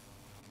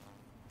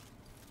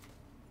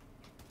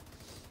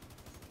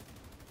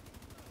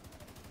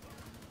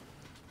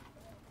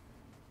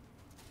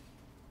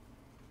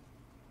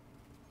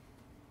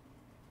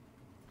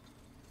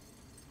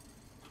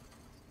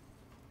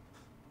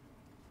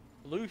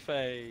 Blue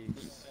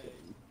phase.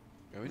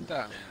 Going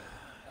down.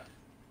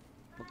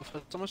 Not the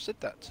first time I said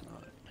that tonight.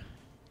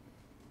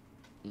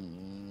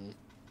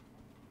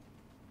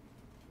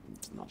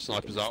 It's not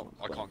Sniper's it's out. not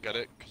I quite- can't get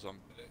it because I'm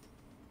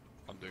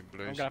doing I'm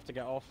blues. gonna have to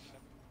get off.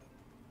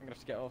 I'm gonna have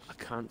to get off. I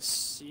can't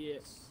see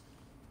it.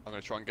 I'm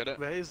gonna try and get it.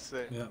 Where is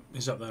it? Yeah,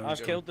 he's up there. I've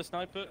He's killed the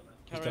sniper.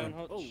 Carry down. on,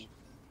 Hutch. Oh.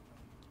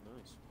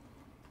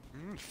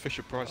 Nice.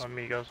 Fisher Price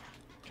Amigos.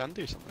 can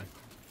do something.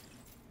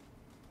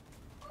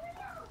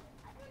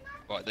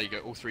 Right, there you go.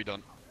 All three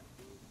done.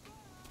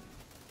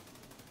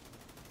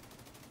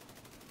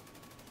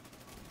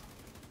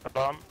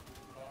 Alarm.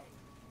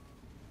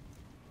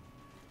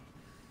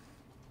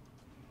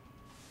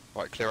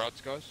 Right, clear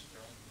ads, guys.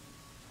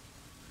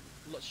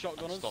 Let's And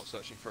shotgunners. start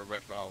searching for a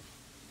red valve.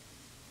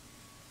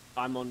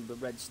 I'm on the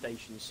red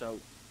station, so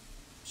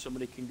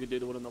somebody can go do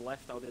the one on the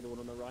left, I'll do the one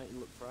on the right and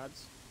look for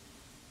ads.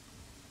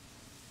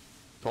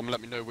 Tom,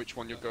 let me know which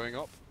one you're going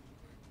up.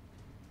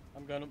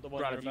 I'm going up the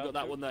one. Brad, you're have you got about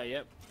that to. one there,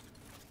 yep?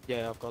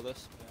 Yeah, I've got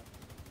this.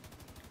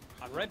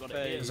 I've Red got it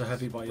phase. here. There's a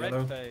heavy by Red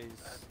yellow. phase.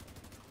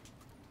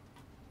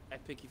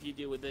 Epic, if you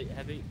deal with the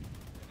heavy,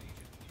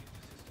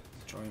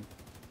 Try him.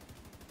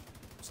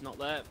 it's not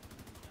there.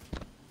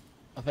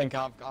 I think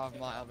I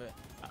might have it.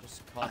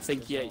 Just I can't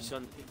think, see yeah, the it's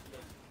zone. on.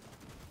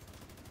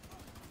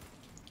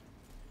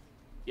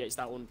 Yeah, it's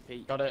that one,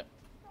 Pete. Got it.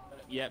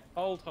 Yep.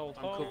 Hold, hold,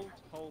 I'm co- hold,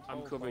 hold. I'm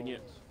hold, covering you.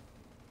 hold.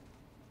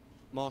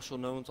 Marshall,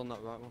 no one's on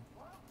that right one.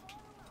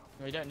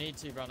 No, you don't need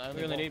to, Brad.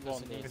 We only need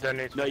one. You don't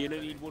need No, you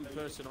don't need one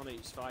person on it,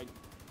 it's fine.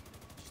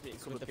 Just need to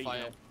cover with the Pete fire.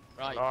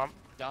 now. Right, alarm.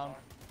 down.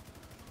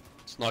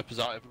 Snipers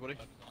out, everybody. If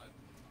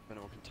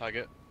anyone can tag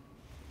it.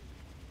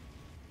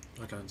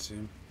 I can't see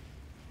him.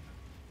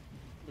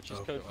 Which is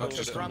Oh, code I've for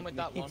just Ran with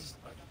that one.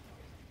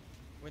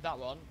 With that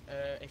one,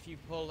 if you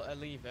pull a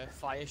lever,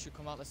 fire should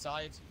come out the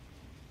side.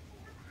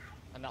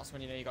 And that's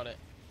when you know you got it.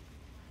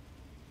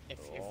 If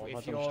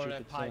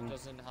your pipe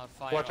doesn't have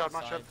fire Watch out,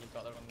 outside, match up. you've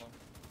got the wrong one.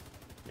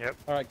 Yep.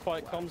 Alright,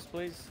 quiet comms,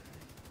 please.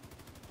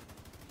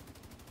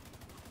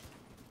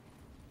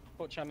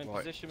 Butch, I'm in Right,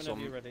 position so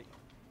whenever you're ready.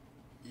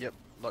 Yep,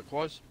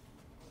 likewise.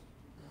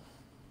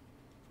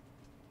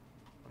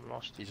 I'm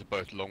lost. These are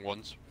both long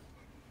ones.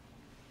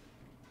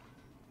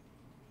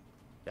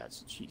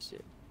 That's a cheat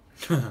shit.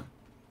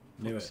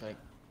 Knew it. Sake.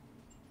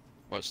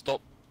 Right,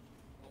 stop.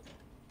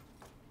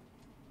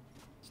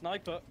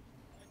 Sniper.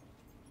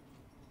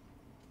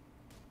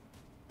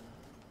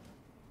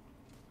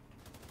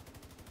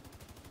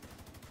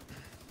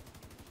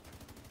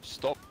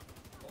 Stop.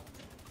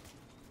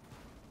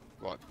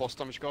 Right, boss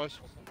damage, guys.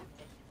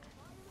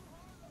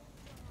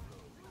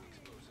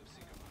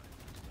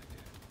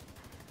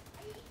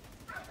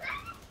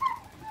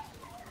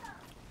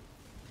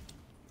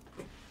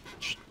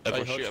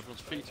 Everyone Hutch. shoot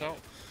everyone's feet out.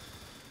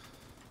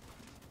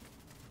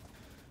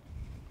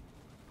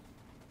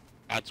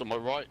 Ads on my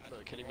right,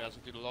 Kenny may as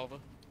well do the lava.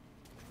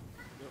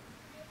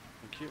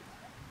 Thank you.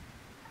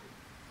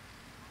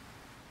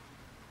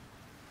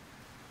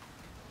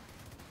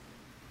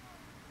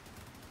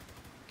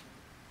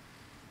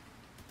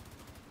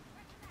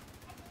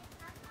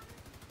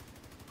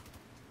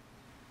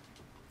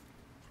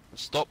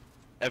 Stop.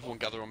 Everyone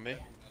gather on me.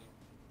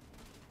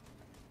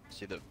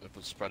 See that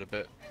everyone's spread a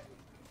bit.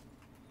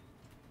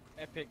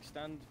 Epic,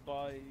 stand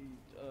by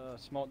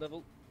Smart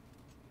Devil.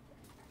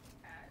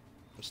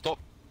 Stop.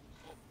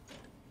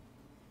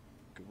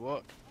 Good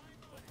work.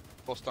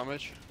 Boss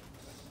damage.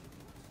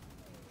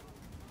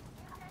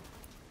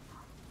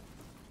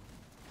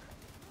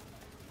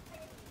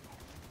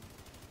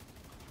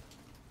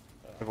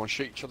 Everyone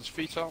shoot each other's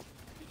feet out.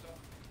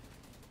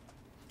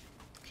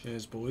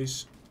 Cheers,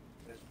 boys.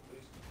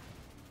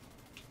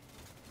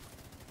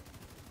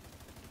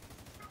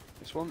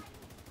 This one.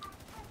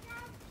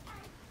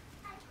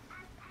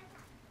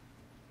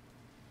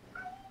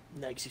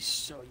 Next is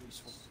so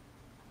useful.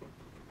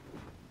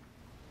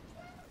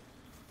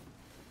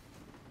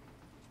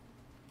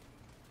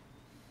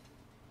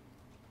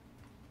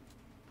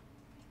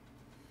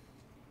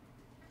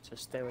 So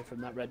stay away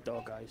from that red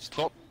door, guys.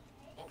 Stop.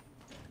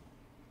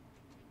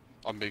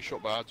 I'm being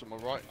shot by ads on my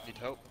right. Need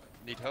help.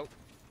 Need help.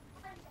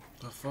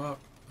 The fuck?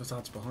 There's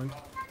ads behind.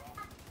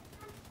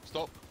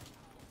 Stop.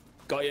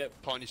 Got you.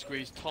 Tiny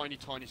squeeze. Tiny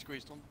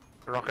squeeze, Tom.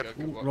 Rocket. There you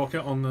go, good work.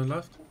 Rocket on the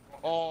left.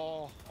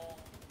 Oh.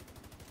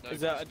 No,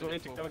 Is that, do I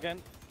need to go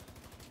again?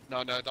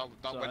 No, that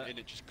Sorry. went in,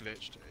 it just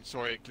glitched.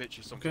 Sorry, it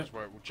glitches sometimes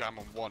where it will jam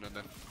on one and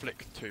then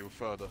flick two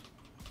further.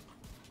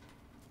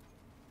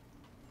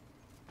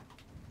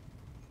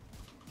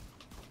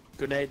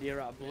 Grenade here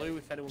out of blue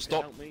if anyone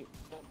Stop. can help me.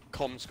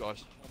 Comms,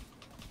 guys.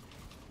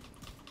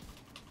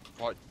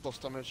 Right, boss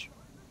damage.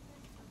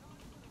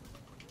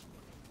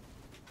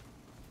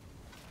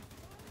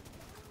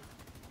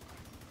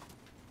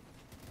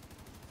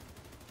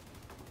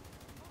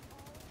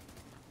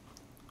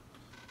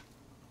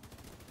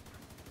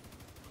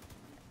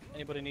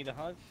 Anybody need a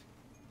hive?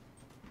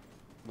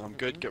 No, I'm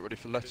good, get ready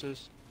for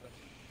letters. I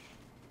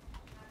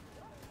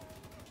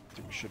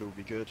think we should all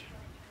be good.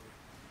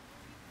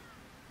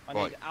 I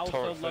Right, need alpha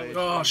turret lower. phase.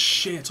 Oh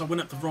shit, I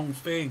went up the wrong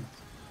thing.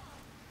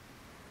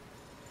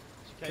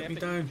 Okay, Get I me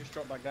think you down. can just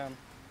drop back down.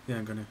 Yeah,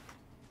 I'm gonna.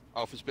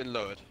 Alpha's been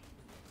lowered.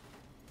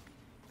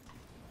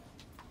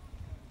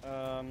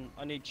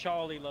 I need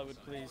Charlie lowered,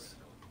 please.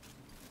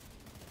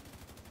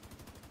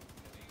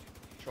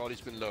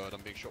 Charlie's been lowered,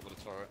 I'm being shot with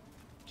a turret.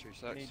 2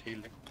 secs, Need-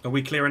 healing. Are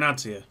we clearing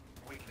ads here?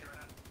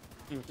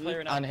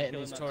 Clearing out And hitting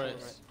killing these that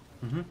turrets.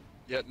 Mm-hmm.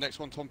 Yeah, next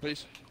one, Tom,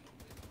 please.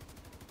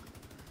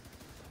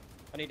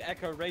 I need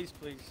Echo raise,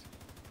 please.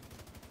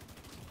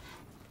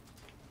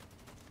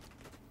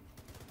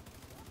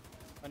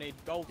 I need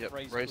Golf Yep,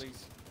 raise, raised.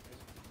 please.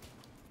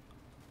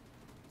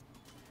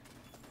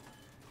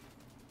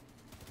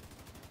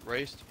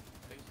 Raised.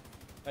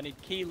 I need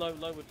Kilo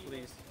lowered,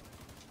 please.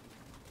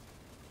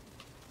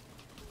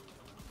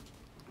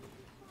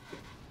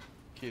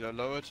 Kilo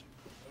lowered.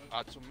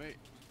 Ads on me.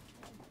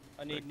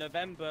 I need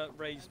November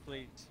raised,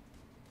 please.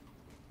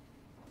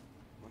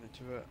 Run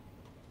into it.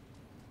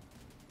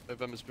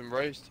 November's been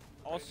raised.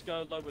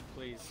 Oscar lowered,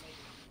 please.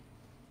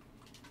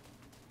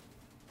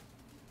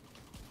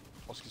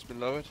 Oscar's been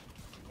lowered.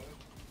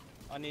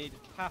 I need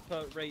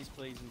Papa raised,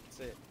 please, and that's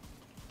it.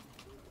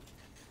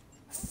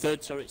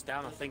 Third turret's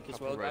down, I think, as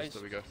well, Raised, guys.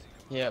 there we go.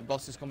 Yeah,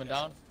 boss is coming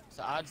down.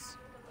 So ads.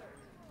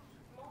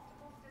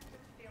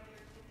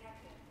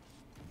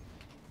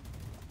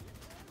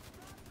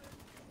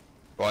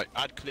 Right,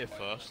 add clear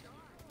first.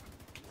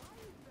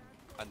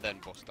 And then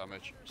boss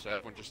damage. So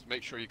everyone just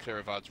make sure you clear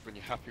of ads. When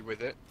you're happy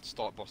with it,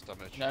 start boss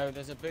damage. No,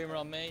 there's a boomer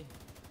on me.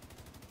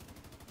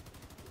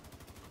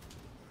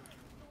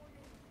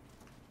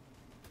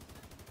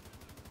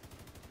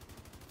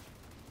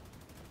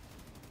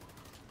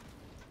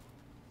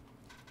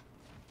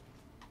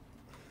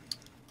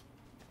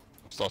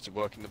 Started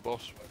working the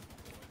boss.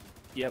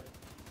 Yep.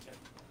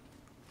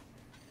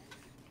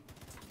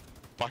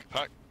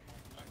 Backpack.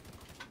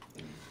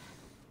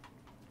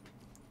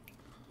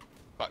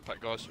 Backpack,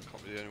 guys. I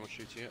can't be the only one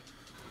shooting it.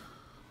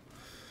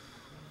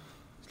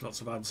 There's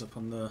lots of ads up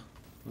on the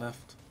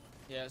left.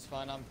 Yeah, it's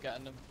fine, I'm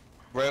getting them.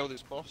 Rail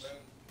this boss,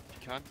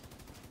 if you can.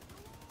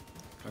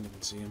 Can't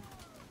even see him.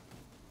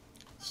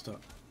 Stuck.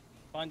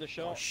 Find a Oh,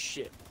 shot.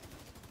 shit.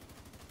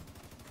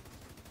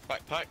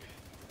 Backpack.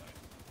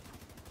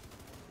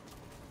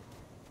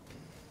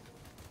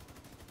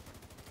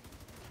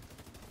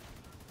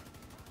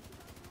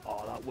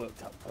 Oh, that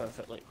worked out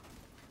perfectly.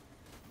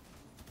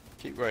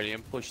 Keep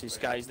radium. Push these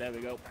guys, there we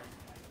go.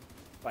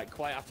 Right,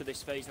 quiet after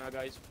this phase now,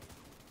 guys.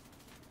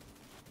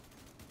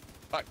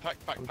 Backpack,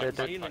 backpack, He's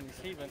backpack. healing, he's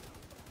healing.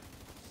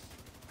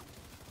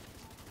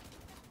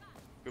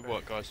 Good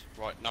work, guys.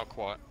 Right, now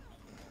quiet.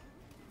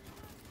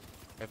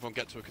 Everyone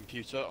get to a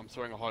computer. I'm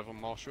throwing a hive on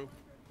Marshall.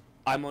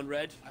 I'm on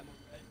red.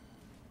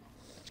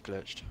 It's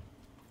glitched.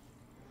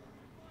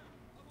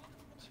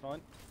 It's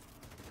fine.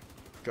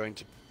 Going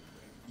to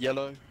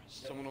yellow.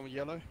 Someone on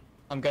yellow?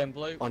 I'm going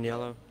blue. On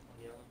yellow.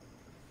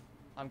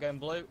 I'm going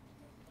blue.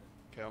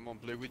 Okay, I'm on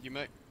blue with you,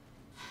 mate.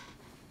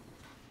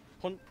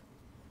 Punt.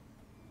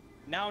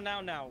 Now.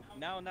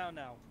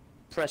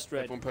 Pressed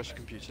red. Everyone press your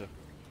computer.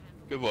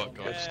 Good work,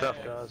 guys. Good stuff,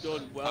 guys.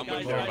 Done. Well And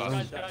done. we're Guys, more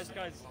guys, about- guys,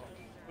 guys.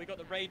 We got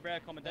the raid rare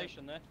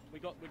accommodation there. We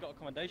got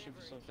accommodation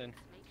for something.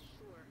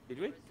 Did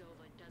we?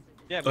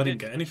 Yeah, I we didn't did.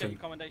 get anything.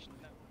 Accommodation.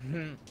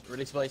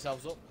 Really split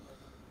yourselves up.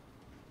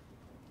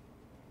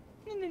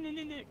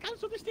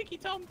 Cancel the sticky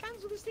Tom.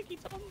 Cancel the sticky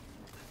Tom.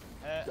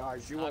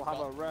 Guys, you I've will have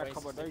got a rare races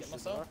to get accommodation.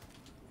 myself.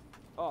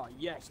 Oh,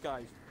 yes,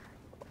 guys.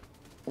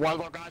 Well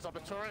done, guys. On the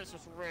turrets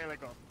was really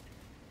good.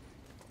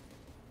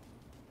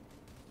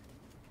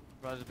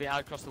 Right, there's a bit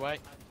out across the way.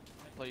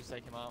 Please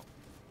take him out.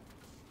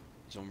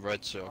 He's on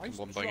red, so I can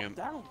one bang him.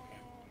 Down.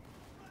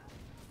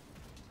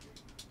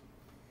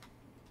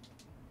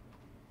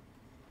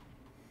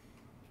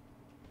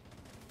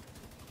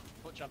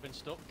 Butch, I've been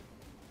stuck.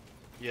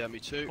 Yeah, me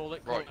too. Call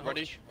it, Right, call it,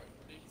 ready?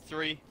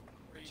 3,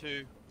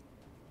 2,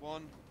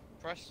 1,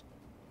 press.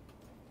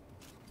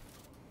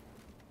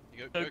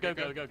 You go,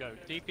 Go.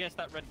 DPS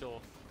that red door.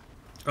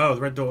 Oh,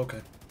 the red door,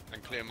 okay.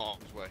 And clear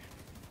Mark's way.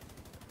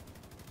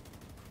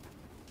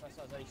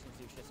 Pressurization's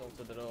do shit all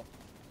to the door.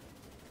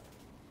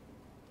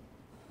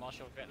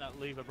 Marshall, get that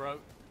lever, bro.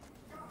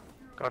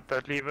 Got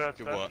that lever.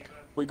 Good work.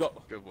 We Good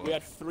had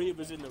work. 3 of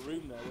us in the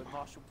room there when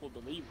Marshall pulled the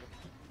lever.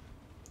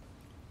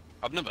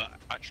 I've never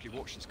actually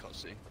watched this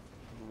cutscene.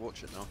 I'm gonna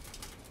watch it now.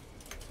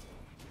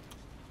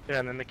 Yeah,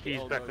 and then the key's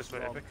all back goes this way,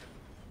 wrong. Epic.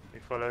 We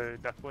follow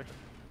that way.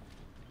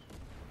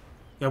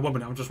 Yeah, 1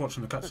 minute. I'm just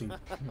watching the cutscene.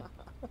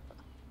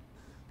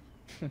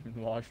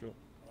 Marshall.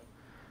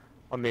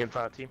 On the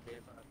entire team.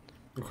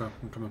 Okay,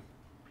 I'm coming.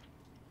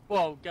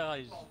 Whoa,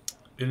 guys.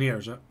 In the air,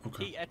 is it?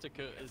 Okay. Key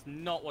etiquette is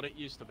not what it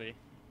used to be.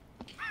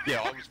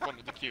 Yeah, I was front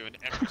of the queue and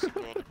every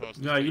single other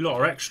person. Yeah, you lot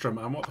are extra,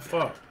 man. What the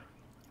fuck?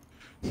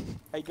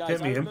 Hey guys,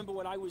 Get I me in. remember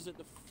when I was at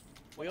the.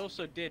 We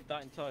also did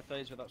that entire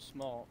phase without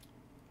smart.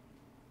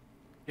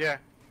 Yeah.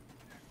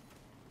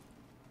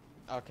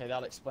 Okay,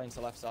 that explains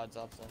the left side's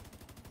abs then.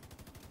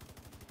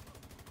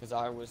 Because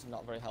I was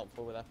not very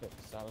helpful with Epic,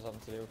 so I was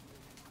having to do.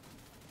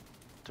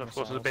 So of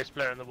course the best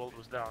player in the world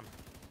was down.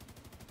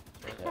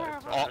 Yeah.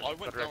 I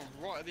went down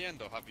right at the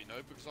end, I'll have you know,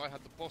 because I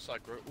had the boss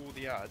aggro, all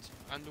the ads,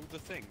 and all the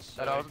things.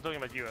 So... And I wasn't talking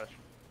about you, Ash.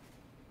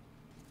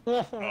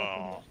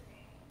 Oh.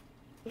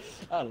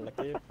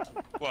 Unlucky.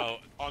 Well,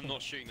 I'm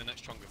not shooting the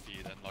next chunga for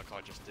you then, like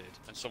I just did.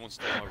 And someone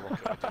stole my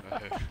rocket, I don't know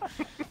who.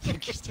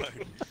 Thank you, Stone.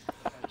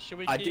 Should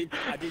we I keep, did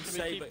should we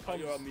say, keep but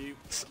you're comms- on mute.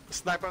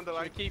 Sniper on the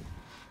line.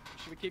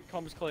 Should we keep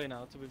comms clear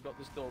now till we've got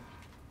this dub?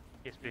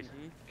 Yes, please.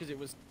 Because it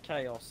was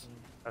chaos.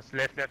 That's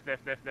left.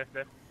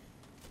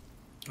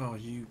 Oh,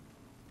 you.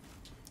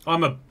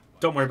 I'm a.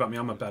 Don't worry about me.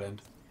 I'm a bad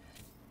end.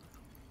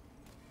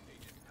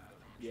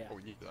 Yeah. Oh,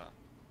 we need that.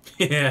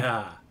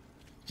 Yeah.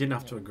 You didn't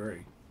have to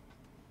agree.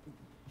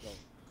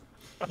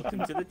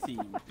 Welcome to the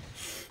team.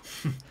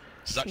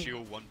 It's actually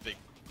all one big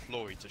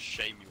ploy to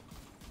shame you.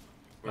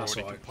 We're That's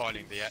already right.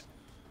 compiling the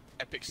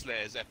epic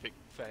slayers, epic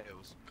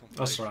fails.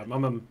 That's right. My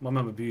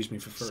mum abused me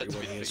for Said to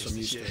 31 me years, so this I'm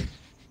used to year.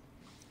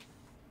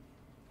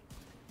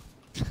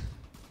 it.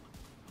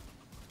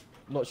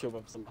 I'm not sure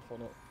whether to laugh or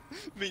not.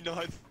 Me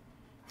neither.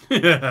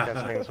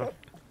 Cancelling this one.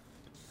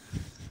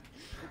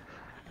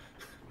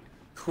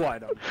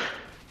 Quite on.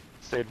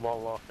 Said while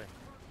laughing.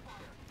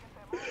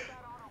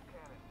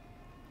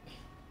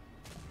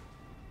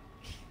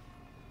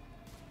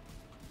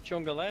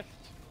 Chunga left.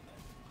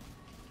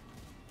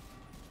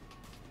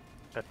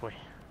 That way.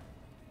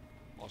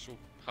 Marshall,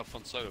 have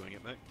fun soloing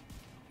it, mate.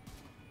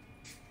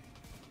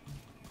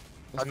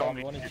 It's I fine,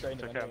 normally we wanted to use train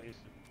it, him okay, I'm anyway. used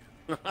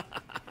to it.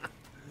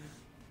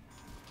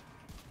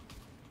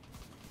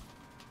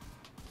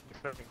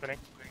 Spinning.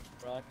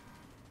 Right.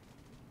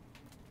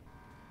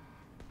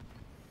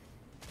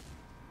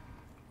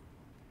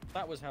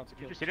 That was how to You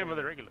kill. just hit him with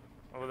a regular.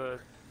 Or with a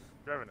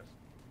villainous.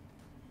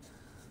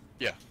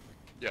 Yeah,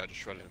 I just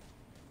shredded him.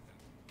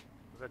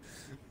 Was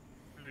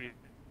that...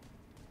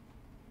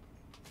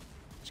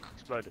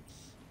 Exploded.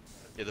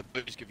 Yeah, the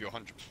bullies give you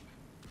 100.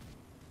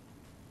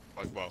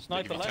 Well, they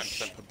Sniper give you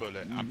left. 10% per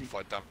bullet,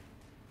 amplified damage,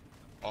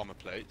 armor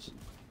plates.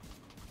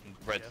 And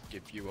red Yeah.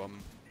 give you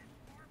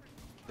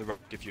the red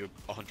give you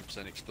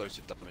 100%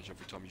 explosive damage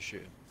every time you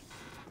shoot him.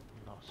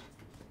 Nice.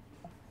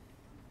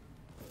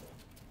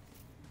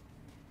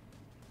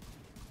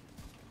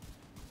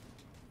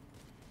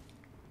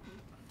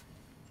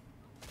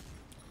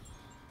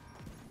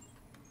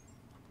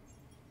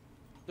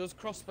 Does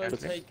crossbow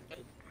Everything. take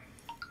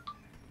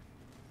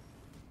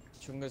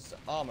Chunga's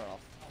armor off?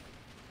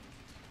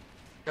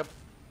 Yep.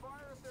 Well,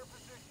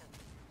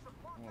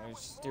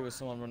 just do with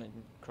someone running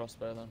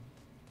crossbow then.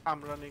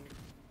 I'm running.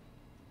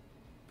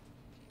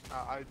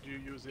 I do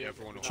use it. Yeah,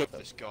 everyone will without have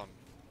this gun,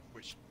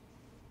 which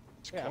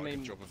is Yeah, I quite a mean-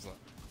 good job of that.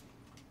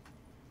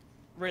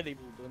 Really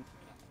well done.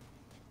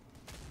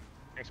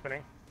 Next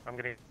spinning. I'm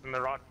getting on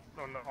the right,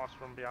 on the arse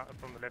from behind,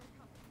 from the left.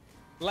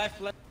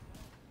 Left.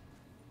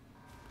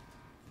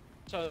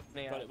 So,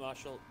 Got it,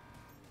 Marshall.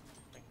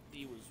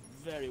 He was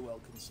very well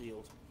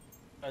concealed.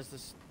 as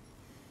this.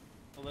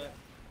 There.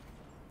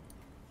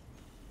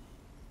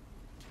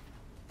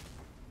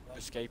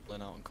 Escape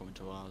lane out and come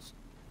into ours.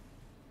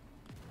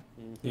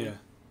 Yeah.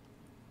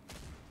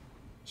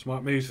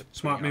 Smart move.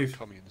 Smart Bringing move. out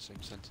Coming in the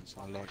same sentence,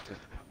 I liked it.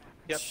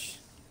 Yep.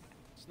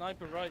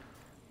 Sniper right.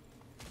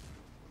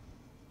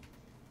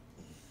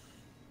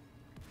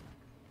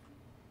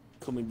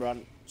 Coming,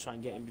 Brant. Try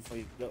and get him before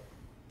you go.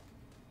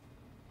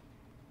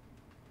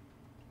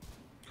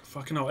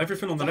 Fucking hell.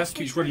 Everything on the left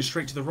keeps running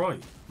straight to the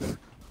right.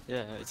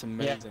 Yeah, it's Yeah,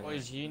 amazing.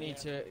 boys, you need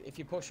to, if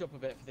you push up a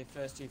bit for the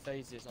first two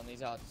phases on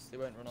these ads, they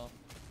won't run off.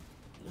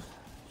 You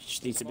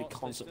just need to be Smart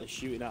constantly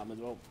system. shooting at him as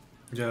well.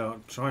 Yeah,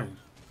 I'm trying.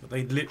 But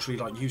they literally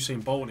like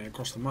Usain Bolt it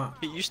across the map.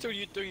 Hey, you still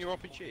doing your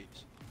RPGs?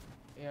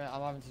 Yeah,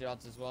 I'm having to do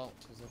ads as well,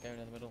 because they're going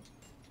in the middle.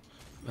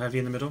 Heavy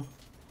in the middle.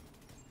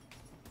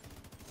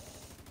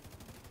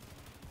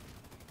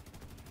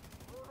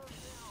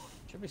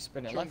 Should be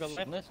spinning left, Chunga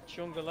shouldn't it? left.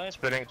 Chunga left.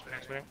 Spinning.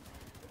 Oh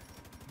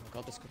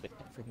god, this could be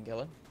freaking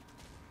killing.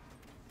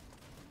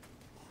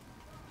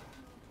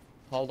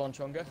 Hold on,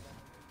 Chunga.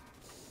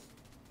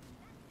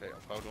 Okay,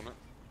 I've held on it.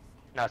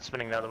 No, it's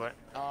spinning the other way.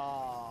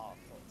 Ah,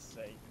 for fuck's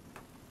sake.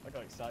 I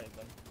got excited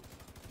then.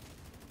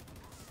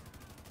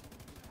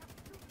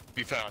 To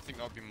be fair, I think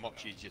that would be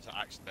much easier to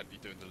accidentally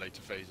do in the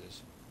later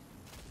phases.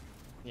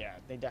 Yeah,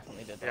 they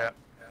definitely did Yeah. that.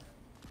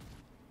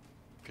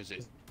 Because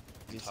it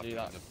Easy to happened do in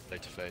that. the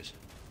later phase.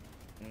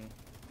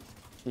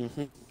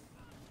 Mm-hmm.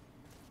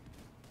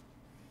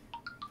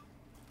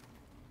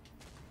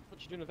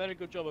 You're doing a very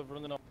good job of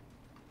running off.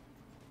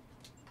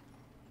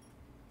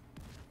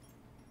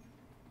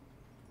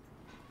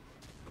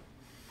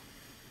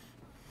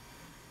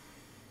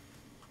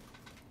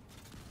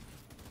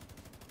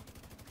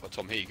 Well,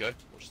 Tom, here you go.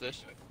 Watch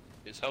this.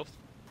 His health.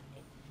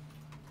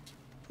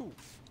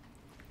 Poof.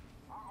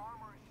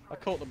 I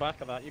caught the back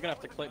of that. You're gonna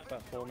have to clip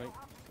that for me.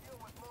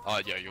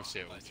 Yeah, you'll see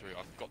it all through.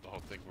 I've got the whole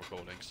thing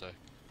recording, so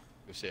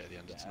you'll see it at the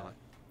end of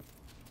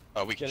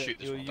tonight. We can Get shoot it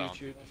this to one down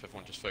YouTube. if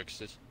everyone just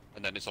focuses.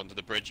 And then it's onto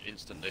the bridge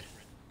instantly.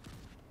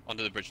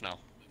 Onto the bridge now.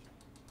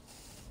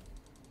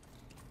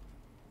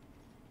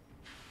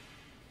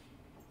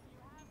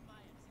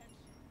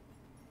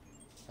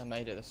 I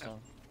made it this time.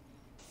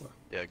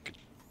 Yeah, good.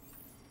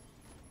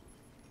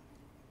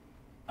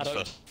 I don't-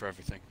 First for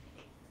everything.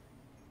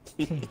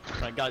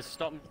 Right, guys,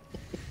 stop.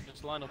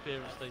 Just line up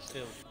here and stay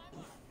still.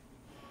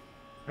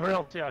 Everyone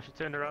else, yeah, she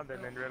turned around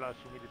and then realized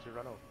she needed to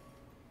run off.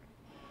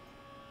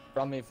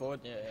 Run me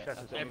forward, yeah.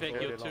 That's the same Epic,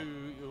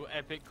 thing. you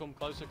Epic, come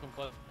closer, come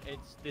closer.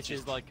 This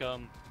is like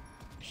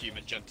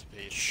Human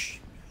centipede.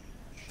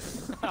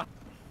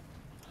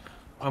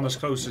 I'm as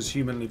close as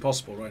humanly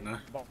possible right now.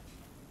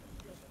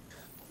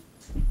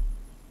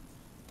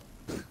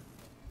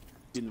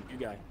 You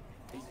guy.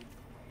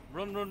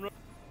 run.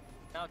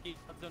 Now keep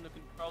that under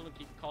control and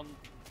keep con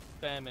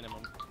bare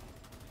minimum.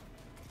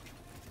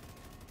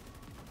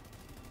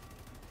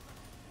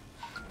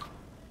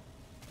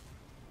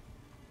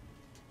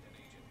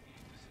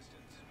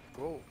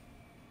 Go.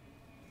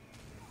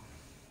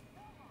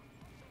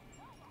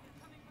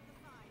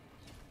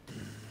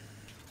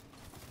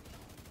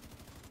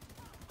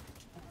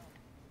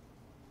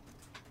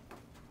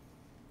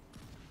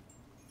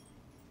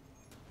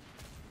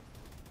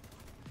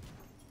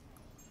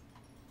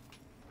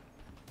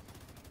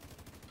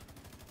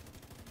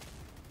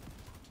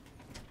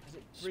 Is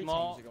it 3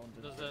 Smart. times you go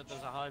under the There's bridge?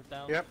 a hive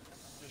down. Yep.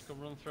 Just go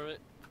run through it.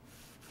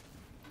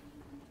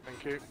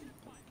 Thank you.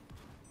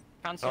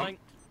 Cancelling.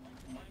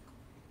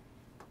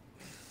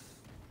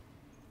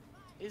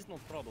 Is no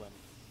problem.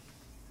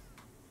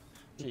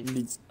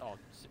 It Oh,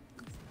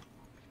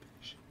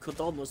 could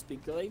almost be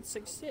going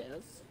 6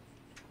 years.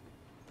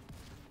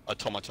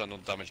 Tom, I turned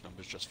on damage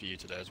numbers just for you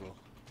today as well.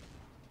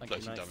 thank you,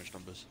 Closing mate. damage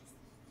numbers.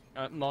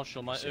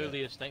 Marshall, my So-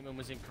 earlier statement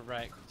was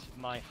incorrect.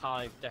 My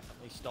hive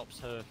definitely stops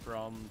her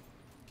from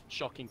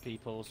shocking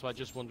people, so I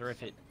just wonder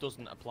if it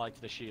doesn't apply to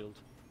the shield.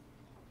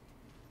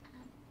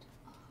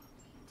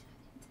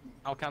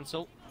 I'll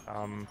cancel.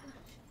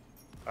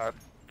 Yeah.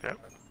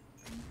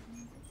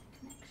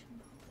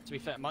 To be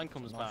fair, mine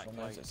comes back Marshall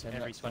knows like it's him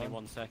every next time.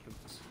 21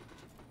 seconds.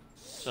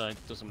 So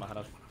it doesn't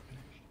matter.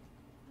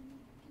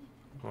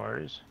 No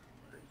worries.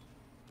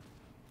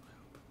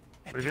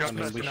 But if you're not I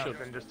mean, close we enough, should-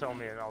 then just tell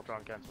me and I'll try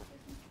and cancel.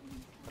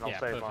 And I'll Yeah,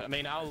 save perfect. I mine.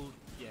 mean,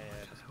 yeah,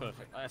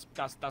 that's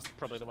perfect. That's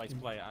probably the way to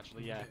play it,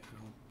 actually. Yeah.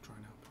 Try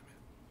and help him.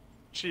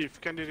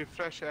 Chief, can you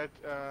refresh at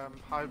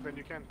Hive when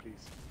you can,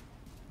 please?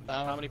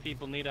 How many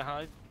people need a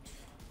hive?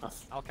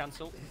 I'll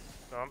cancel.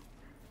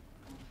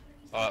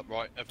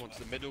 Right, everyone to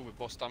the middle with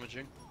boss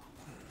damaging.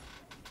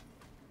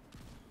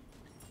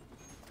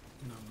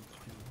 No,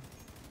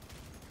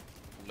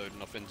 I'm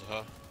loading off into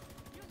her.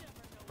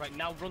 Right,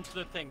 now run to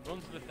the thing.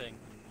 Run to the thing.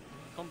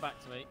 Come back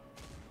to me.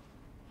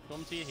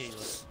 Come to your healer.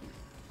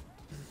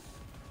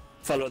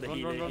 Follow the Run,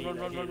 healer. run, healer,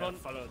 run, healer, run.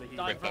 Follow the healer.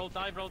 Dive roll,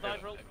 dive roll,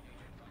 dive roll.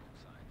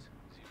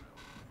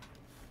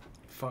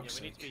 fuck's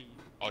Yeah, we need to sake. be.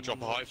 I'll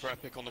drop a hive for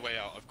Epic on the way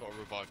out. I've got a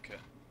revive kit.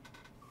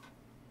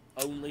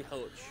 Only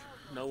Hutch.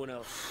 No one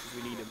else. 'Cause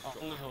we need him. Oh,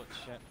 only Hutch,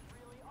 yeah.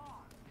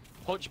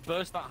 Hutch,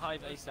 burst that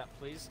hive ASAP,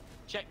 please.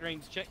 Check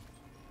greens, check.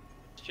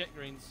 Check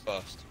greens.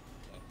 First.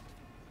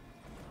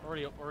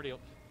 Already up, already up.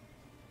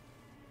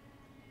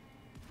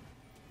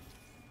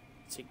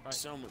 Take Right.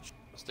 so much.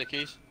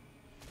 Stickies.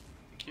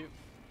 Thank you.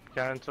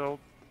 Cancel.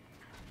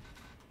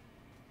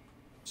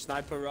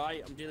 Sniper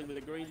right. I'm dealing with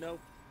a green though.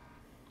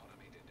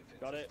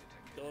 Got it.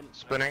 Done.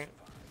 Spinning.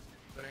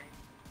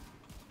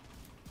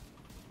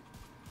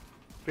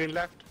 Green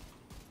left.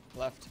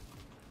 Left.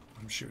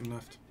 I'm shooting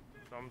left.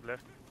 Some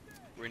left.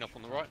 Green up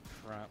on the right.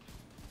 Crap.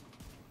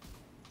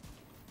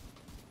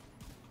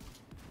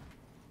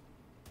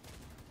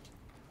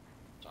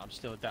 So I'm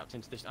still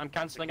adapting to this. I'm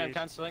cancelling, I'm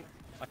cancelling.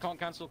 I can't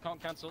cancel,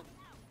 can't cancel.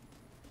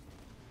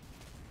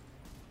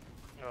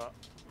 Yeah,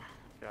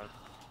 I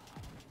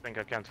think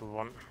I cancelled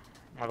one.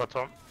 I got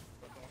Tom.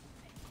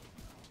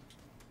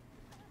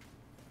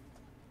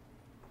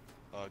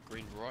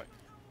 Green right.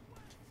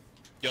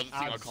 The other thing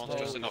I can't Absolutely.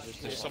 stress enough is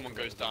if Just someone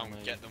goes down,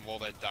 down, get them while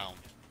they're down.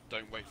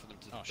 Don't wait for them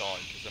to Oh, die,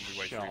 because then we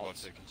wait 3 shot.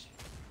 seconds.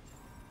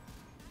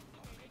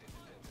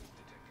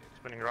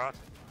 Spinning right.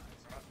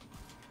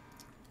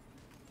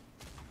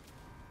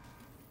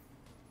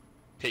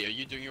 Pete, are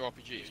you doing your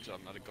RPGs? Because I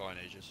haven't had a guy in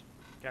ages.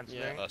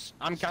 Cancelling. Yeah.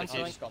 I'm I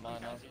cancelling. just got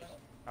mine now.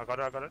 I got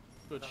it.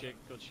 Good shit,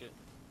 good shit.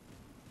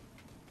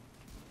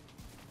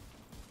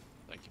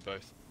 Thank you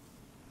both.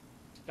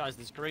 Guys,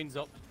 there's greens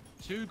up.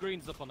 2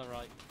 greens up on the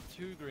right.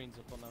 2 greens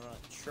up on the right.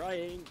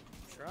 Trying.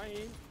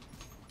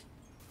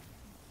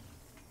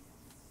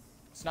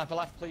 Sniper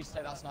left, please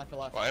take that sniper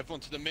left. Right, everyone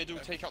to the middle,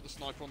 take out the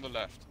sniper on the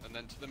left, and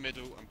then to the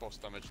middle and boss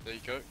damage. There you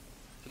go.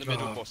 To the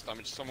middle, boss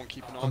damage. Someone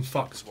keep an eye on I'm the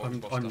fucked. as well,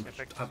 boss I'm damage.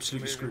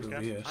 absolutely screwed over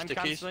here. I'm Stickies.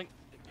 cancelling.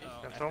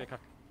 Cancel.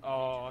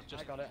 Oh, I've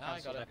just I got it, I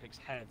cancelled got it. Epic's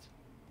head.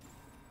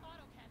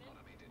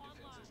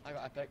 I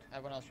got Epic,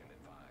 everyone else.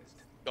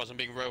 Guys, I'm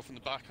being railed from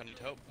the back, I need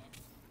help.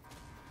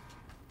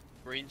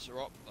 Greens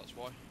are up, that's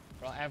why.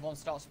 Right, everyone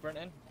start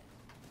sprinting.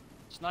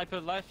 Sniper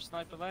left,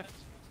 sniper left.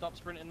 Stop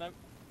sprinting though.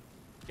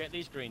 Get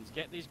these greens,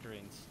 get these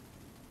greens.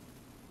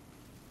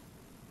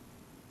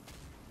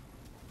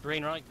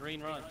 Green right,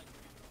 green right.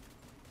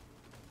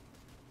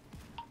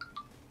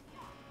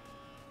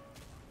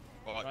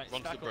 Alright, Right,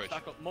 run to the bridge.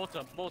 stack up.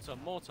 Mortar, mortar,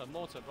 mortar,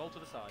 mortar. Roll to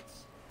the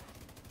sides.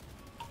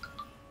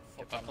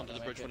 Get back onto the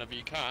bridge whenever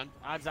you can.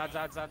 Adds, adds,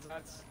 adds, adds,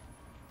 adds.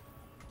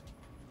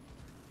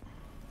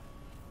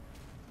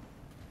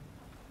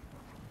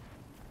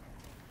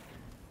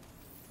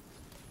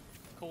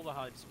 Call the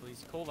hives,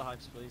 please. Call the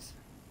hives, please.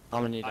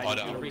 I'm gonna need I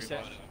don't.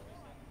 Reset.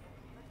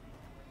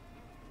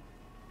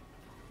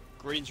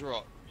 Greens are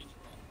up.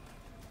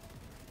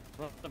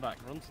 Run to the back,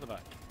 run to the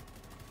back.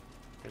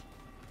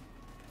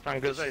 Try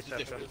and get This is those the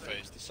difficult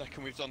phase. The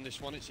second we've done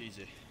this one, it's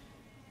easy.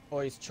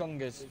 Boys,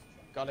 chungers,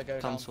 gotta go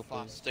Cancel,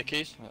 down fast.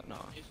 Stickies? No.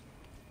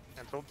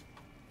 Cancelled.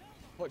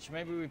 Butch,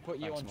 maybe we put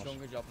you Thanks, on Moss.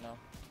 chunga job now.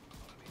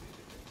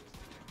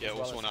 Yeah, As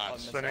well also as on on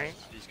ads. the Spinning.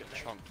 He's got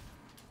chunked.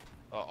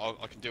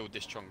 I can deal with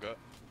this chunga.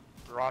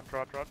 Rot.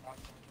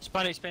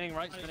 Spinning, spinning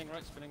right, spinning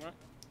right, spinning right.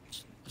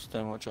 Just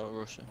don't watch out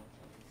Russia.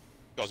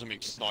 Guys, I'm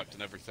being sniped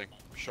and everything.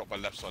 Shot by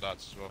left side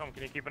ads as well. Tom,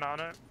 can you keep an eye on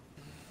it?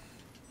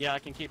 Yeah, I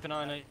can keep an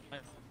eye on it.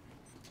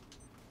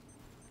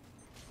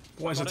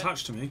 What is Got it.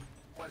 attached to me?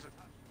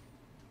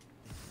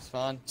 It's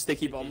fine.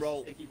 Sticky bomb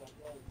roll.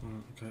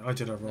 Okay, I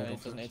did have No, rolled it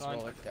off doesn't it. need to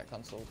roll, it get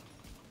cancelled.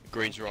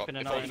 Greens are up.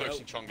 Keeping If an eye I'm on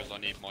focusing chungas, I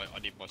need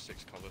my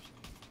 6 covered.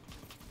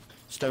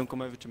 Stone,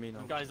 come over to me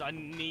now. Guys, I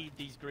need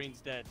these greens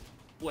dead.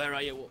 Where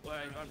are you? Where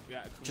are you?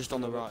 Yeah, come Just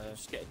on the right, I'm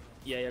just getting,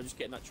 yeah, I'm just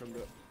getting that trunk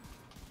up.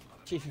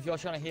 Chief, if you're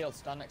trying to heal,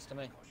 stand next to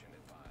me.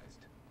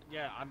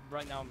 Yeah,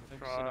 right now I'm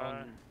focusing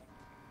on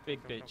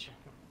big bitch.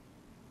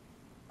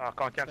 Oh, I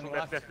can't cancel.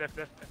 Spinning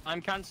Left.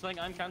 I'm cancelling,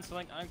 I'm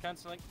cancelling, I'm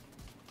cancelling.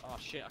 Oh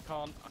shit, I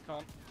can't.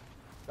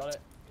 Got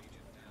it.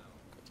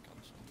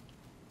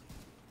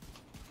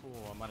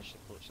 Oh, I managed to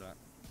clutch that.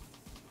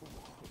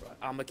 Right,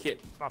 armor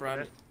kit, Sniper Brand.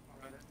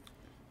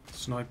 left.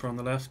 Sniper on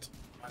the left.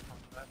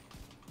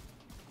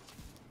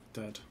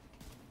 Dead.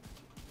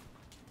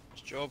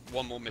 Nice job.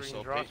 One more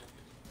missile, right.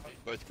 Pete.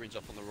 Both greens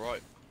up on the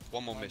right.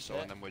 One more Right, missile,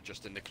 yeah. and then we're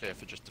just in the clear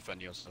for just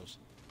defending ourselves.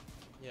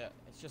 Yeah,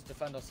 it's just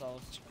defend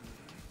ourselves.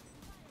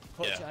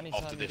 Yeah, Butch,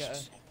 anytime after you get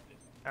this,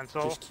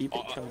 Cancel. Just keep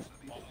it coming.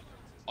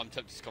 I'm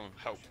tempted to come and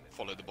help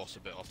follow the boss a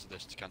bit after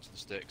this to cancel the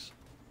sticks.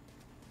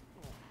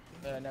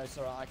 no, it's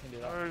alright, I can do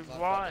that. Oh, 'cause I've got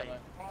why?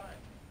 demo.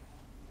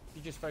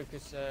 You just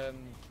focus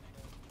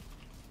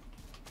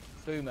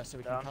Boomer so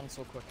we can Done.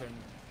 cancel quicker and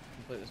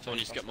complete this. Someone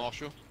needs to get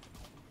Marshall.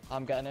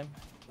 I'm getting him.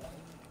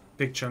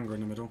 Big chunga in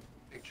the middle.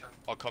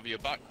 I'll cover your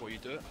back while you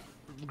do it.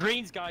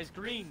 Greens, guys,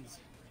 greens!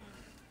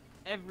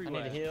 I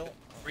Everywhere. need a heal.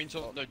 Greens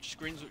on, no, just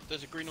greens.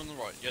 There's a green on the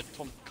right. Yeah,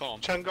 Tom,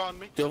 calm. Chunga on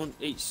me. Don't,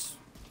 it's...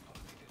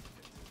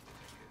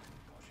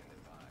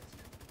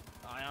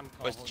 I am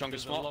Where's the calm. chunga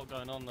There's a smart? lot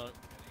going on though.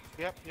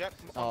 Yep. On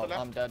Oh, the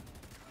left. I'm dead.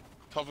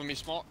 Cover me,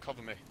 smart.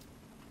 Cover me.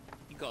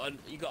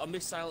 You got a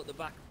missile at the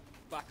back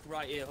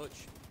right here,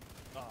 Hutch.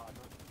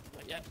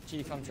 Yeah.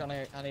 Chief, I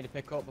need to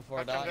pick up before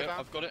I I can die. get Yep, down.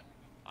 I've got it.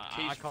 I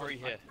Keys can't- free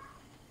here.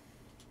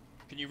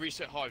 Can you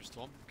reset hives,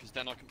 Tom? Because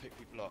then I can pick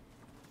people up.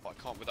 But I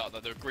can't without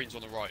that. There are greens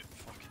on the right.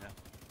 Fucking hell.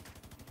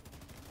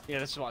 Yeah,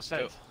 this is what I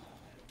said.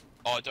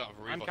 Oh, I don't have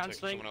a revive ticket.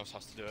 cancelling. Someone else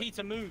has to do it.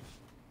 Peter, move!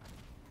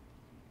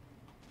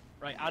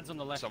 Right, ads on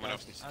the left. Someone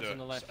guys. else needs to Ads do on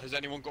the it. left. Has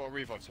anyone got a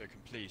revive token,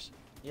 please?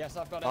 Yes,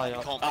 I've got it. I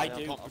You can't, I you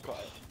do. Can't, I've got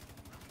it.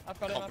 I've got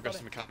can't it. I've progress got the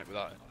it. mechanic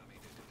without it.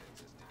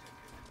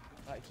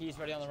 Right, keys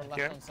ready on the Okay.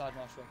 left hand side,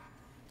 Marshall.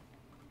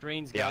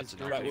 Greens, Yeah, guys, it's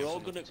greens. Right, we're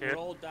all Cheers. we're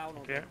all down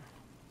on Okay.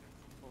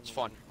 It's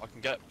fine. I can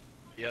get.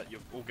 Yeah,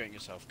 you're all getting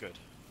yourself good.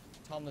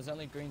 Tom, there's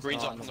only greens.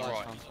 Greens on up on the the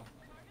side. right.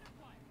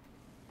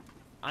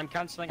 I'm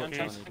cancelling, I'm Okay.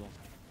 cancelling.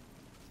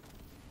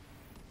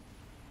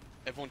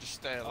 Everyone just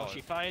stay Oh, alive.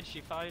 she fired, she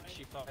fired,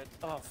 she fired.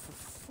 Oh, for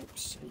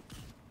fuck's sake.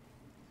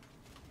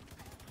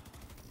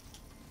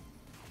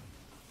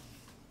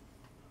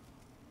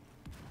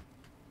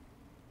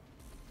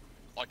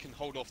 I can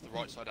hold off the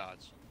right side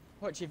ads.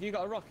 Hutch, have you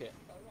got a rocket?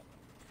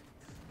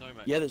 No, mate.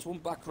 Yeah, there's one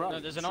back right. No,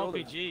 there's an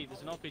surely. RPG,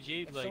 there's an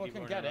RPG If lady someone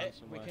can running get around it, we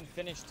somewhere. can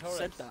finish Said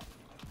turrets. that.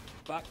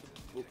 Back,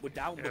 we're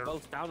down, Yeah, we're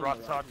both down right on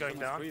the side going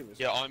there's only down. three of us.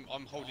 Yeah,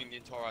 I'm holding the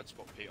entire ad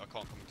spot, Pete. I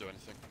can't come and do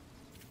anything.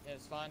 Yeah,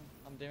 it's fine.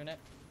 I'm doing it.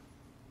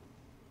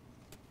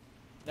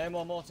 No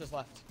more mortars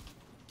left.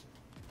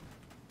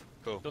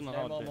 Cool. Done the No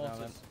hard more bit now then.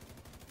 mortars.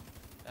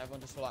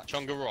 Everyone just relax.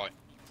 Chunga right.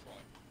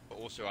 But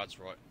also ads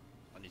right.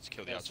 I need to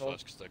kill the Yeah, ads so-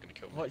 first because they're going to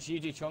kill me. Hutch, you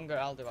do Chunga,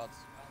 I'll do ads.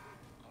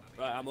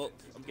 Right, I'm up.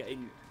 I'm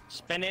getting...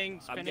 Spinning,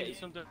 I'm spinning, getting-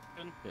 something.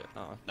 Yeah,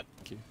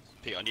 thank you.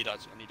 Pete, I need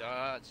ads. I need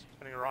ads.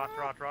 Spinning right.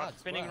 Ads,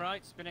 Spinning where?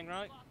 right, spinning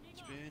right.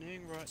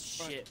 Spinning right,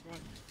 Shit. right.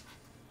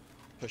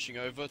 Pushing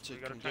over to You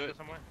got a come do tanker it.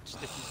 somewhere?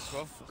 Stickies as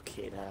well.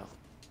 Fucking hell.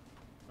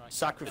 Right.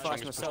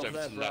 Sacrifice Chung's pushed myself over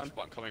there, to the left, Bram.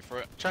 but I'm coming for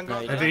it.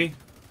 Chango. Yeah,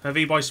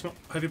 Heavy by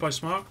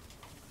smart.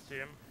 See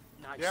him.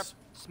 Nice. Yep.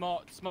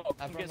 Smart. Come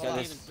get Everyone some got healing,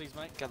 this. please,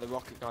 mate. Get the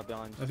rocket guy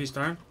behind. Heavy's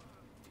down.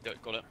 Yeah,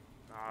 got it.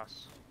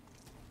 Nice.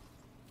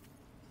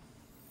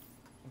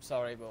 I'm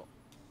sorry, but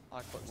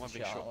I put One the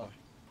big shot shot out.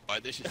 though.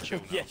 Right, this is chill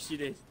now. Yes, you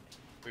did.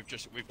 We've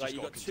just Right,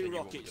 you got got to two continue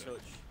what we're rockets, doing.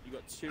 Hutch. You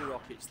got two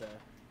rockets there.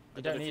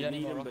 You don't need any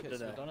more them, but rockets,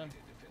 do we've they? done him.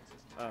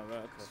 Oh, right,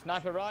 okay.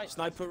 Sniper right.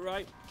 Sniper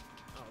right.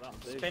 Oh, that'll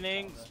do.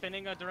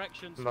 Spinning a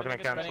direction. I'm not gonna spinning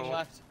a cancel. Spinning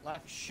left,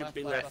 left, Should left,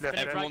 be left, left.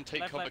 Everyone right,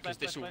 take left, cover left, because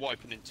this left, will left.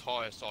 wipe an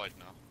entire side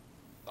now.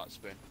 That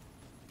spin.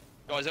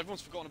 Guys,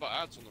 everyone's forgotten about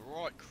ads on the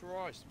right.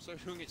 Christ, I'm so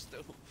doing it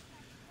still.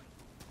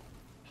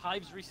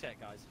 Hives reset,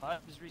 guys.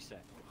 Hives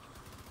reset.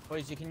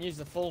 Boys, you can use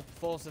the full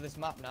force of this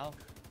map now.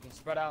 You can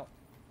spread out.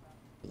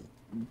 You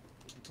can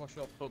push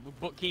up.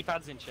 But keep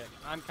ads in check.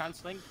 I'm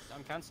cancelling.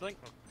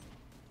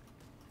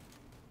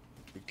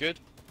 We good?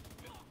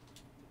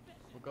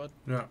 We're good.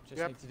 Yeah. Just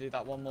Yep. need to do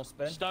that one more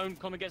spin. Stone,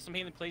 come and get some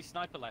healing, please.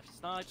 Sniper left.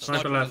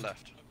 Sniper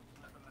left.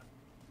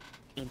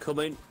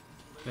 Incoming.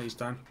 Yeah, he's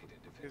down.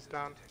 He's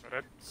down.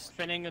 Red.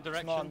 Spinning a Smart,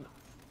 direction.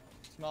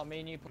 smart me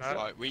and you push No. up.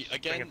 Right, we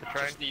again at the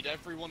train. just need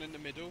everyone in the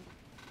middle.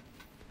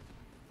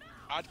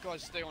 Ad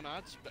guys stay on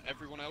ads, but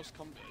everyone else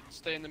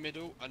stay in the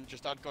middle, and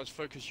just ad guys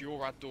focus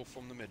your ad door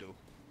from the middle.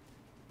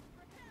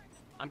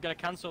 I'm gonna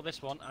cancel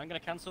this one.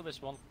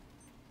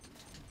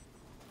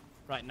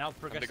 Right, now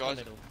progress And to guys,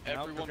 the middle. Now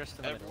everyone, progress to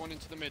the middle. everyone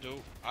into the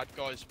middle. Ad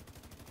guys,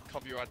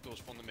 cover your ad doors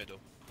from the middle,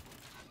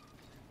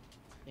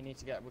 You need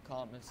to get. We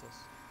can't miss this.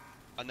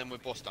 and then we're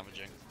boss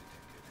damaging.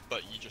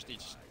 But you just need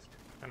to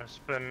Gonna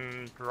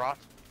spin right.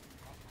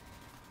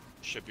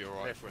 should be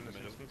alright Left if we're in the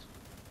this middle. instance.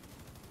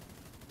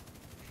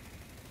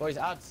 Boys,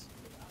 ads.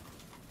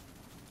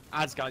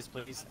 Ads, guys,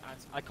 please.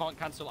 Ads. I can't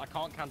cancel. I've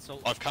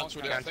cancelled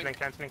it. I think.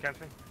 Cancelling.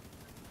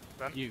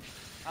 Done. You.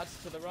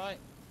 Ads to the right.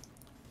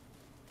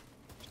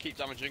 Just keep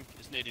damaging.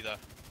 It's nearly there.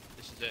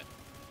 This is it.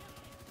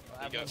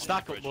 There you go.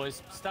 Stack Bridge. up,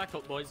 boys. Stack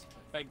up, boys.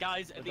 Right,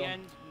 guys, at the done.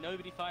 end,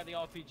 nobody fire the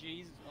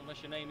RPGs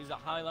unless your name is a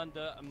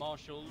Highlander, a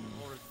Marshal,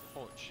 or a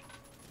Hutch.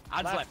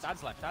 Ads left.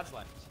 Ads left.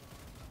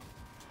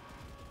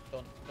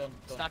 Done.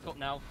 Stack up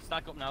now,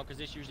 because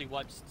this usually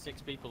wipes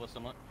 6 people or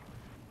something.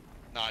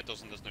 No, it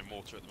doesn't. There's no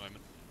mortar at the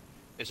moment.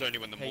 It's only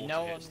when the Okay, mortar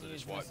no one hits that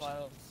it's use wiped.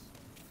 missiles.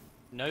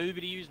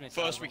 Nobody use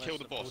missiles. First we unless kill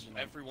the boss.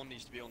 coordinate. Everyone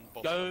needs to be on the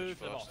boss Go damage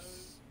for the first.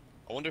 boss.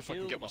 I wonder if I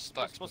Kill can the get my boss.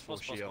 stacks Boss.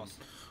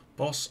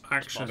 Boss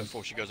action.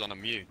 before she goes on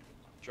immune.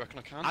 Do you reckon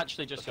I can?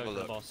 Actually, just Let's go have for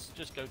a the look. boss.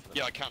 Just go for the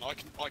Yeah, I can.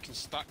 I can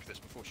stack this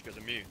before she goes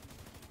immune.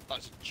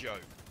 That's a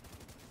joke.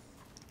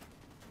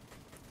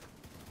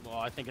 Well,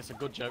 I think it's a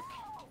good joke.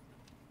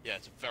 Yeah,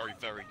 it's a very,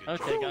 very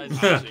good Okay, joke. guys. I'm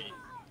absolutely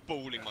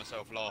balling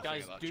myself laughing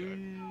Guys, at that do joke.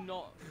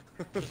 not.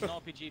 There's an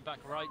RPG back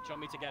right. Do you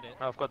want me to get it?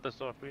 I've got this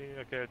RP.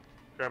 Okay,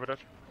 grab it.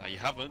 No, you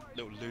haven't,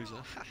 little loser.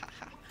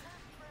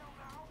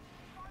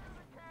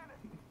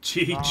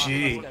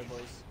 GG. Let's go,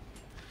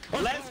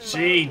 boys. Let's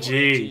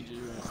GG.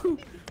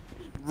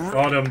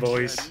 Well done,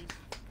 boys.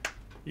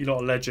 You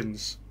lot are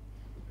legends.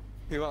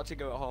 Who had to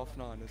go at 9:30 as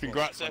well?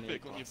 Congrats, 20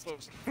 Epic, on your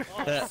past.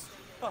 first.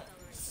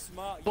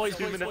 Smart. Boys,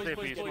 Two boys, minutes boys, left,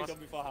 boys, please, boys, Smart.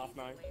 Before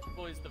 9:30.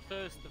 boys, the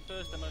first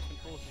and most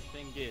important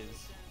thing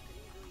is,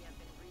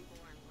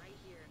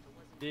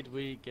 did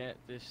we get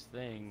this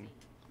thing?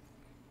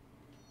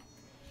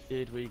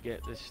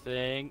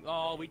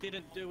 Oh, we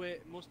didn't do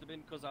it. Must have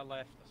been because I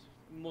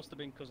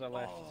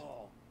left.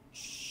 Oh,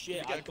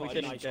 shit! We I got a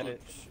didn't nice get one.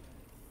 it.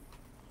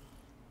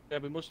 Yeah,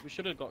 we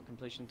should have got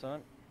completion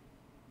time.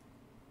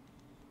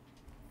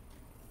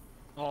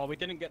 Oh, we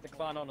didn't get the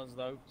clan honors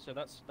though, so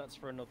that's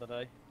for another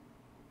day.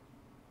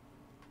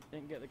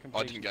 Didn't get the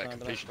completion didn't get a time,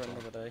 but that's completion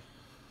for time. another day.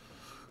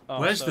 Oh,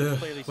 Where's so the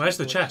clearly Where's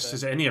the some boys chest? there.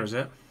 Is it in here? Is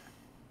it?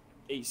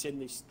 It's in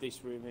this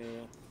room here.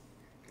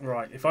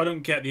 Right. If I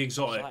don't get the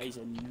exotic, That is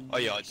a Oh,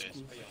 yeah, I nice did.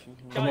 one.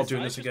 I'm not Guys,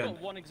 doing I this just again.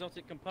 got one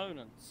exotic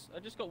components.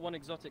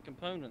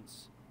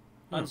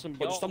 Hmm. And some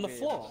What, just on the gear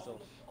and floor?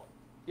 stuff.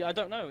 Yeah, I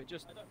don't know. It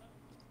just.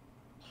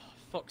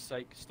 Fuck's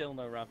sake! Still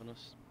no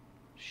ravenous.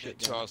 Shit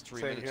game. Charles, 3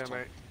 Same minutes. here, Tom.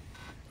 mate.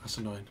 that's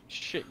annoying.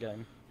 Shit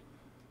game.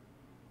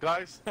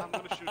 Guys, I'm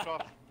gonna shoot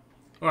off.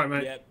 All right,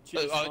 mate. Yeah,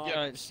 cheers, Oh, Smart. yeah,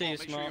 Alright, see you, make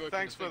sure Smart. you open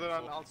Thanks the for thing the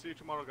run. before. I'll see you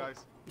tomorrow, guys.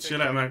 See you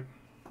later, mate.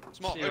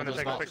 Smart, See you I'm open gonna the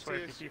take a box. quick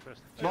Cheers. PC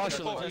first. Marshall,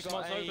 Smart's have you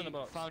got open the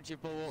box. found your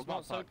bullet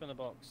Smart's backpack? open the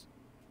box.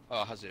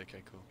 Oh, has he?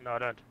 Okay, cool. No, I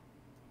don't. Did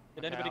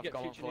Okay, anybody I've get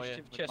got one future for you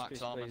initiative with chest max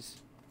piece, armor.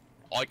 please?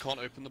 I can't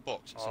open the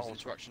box. It says Oh.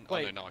 interaction.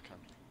 Wait. Oh, no, I can.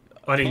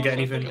 I didn't get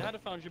Also, anything. You had a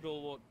foundry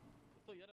bulwark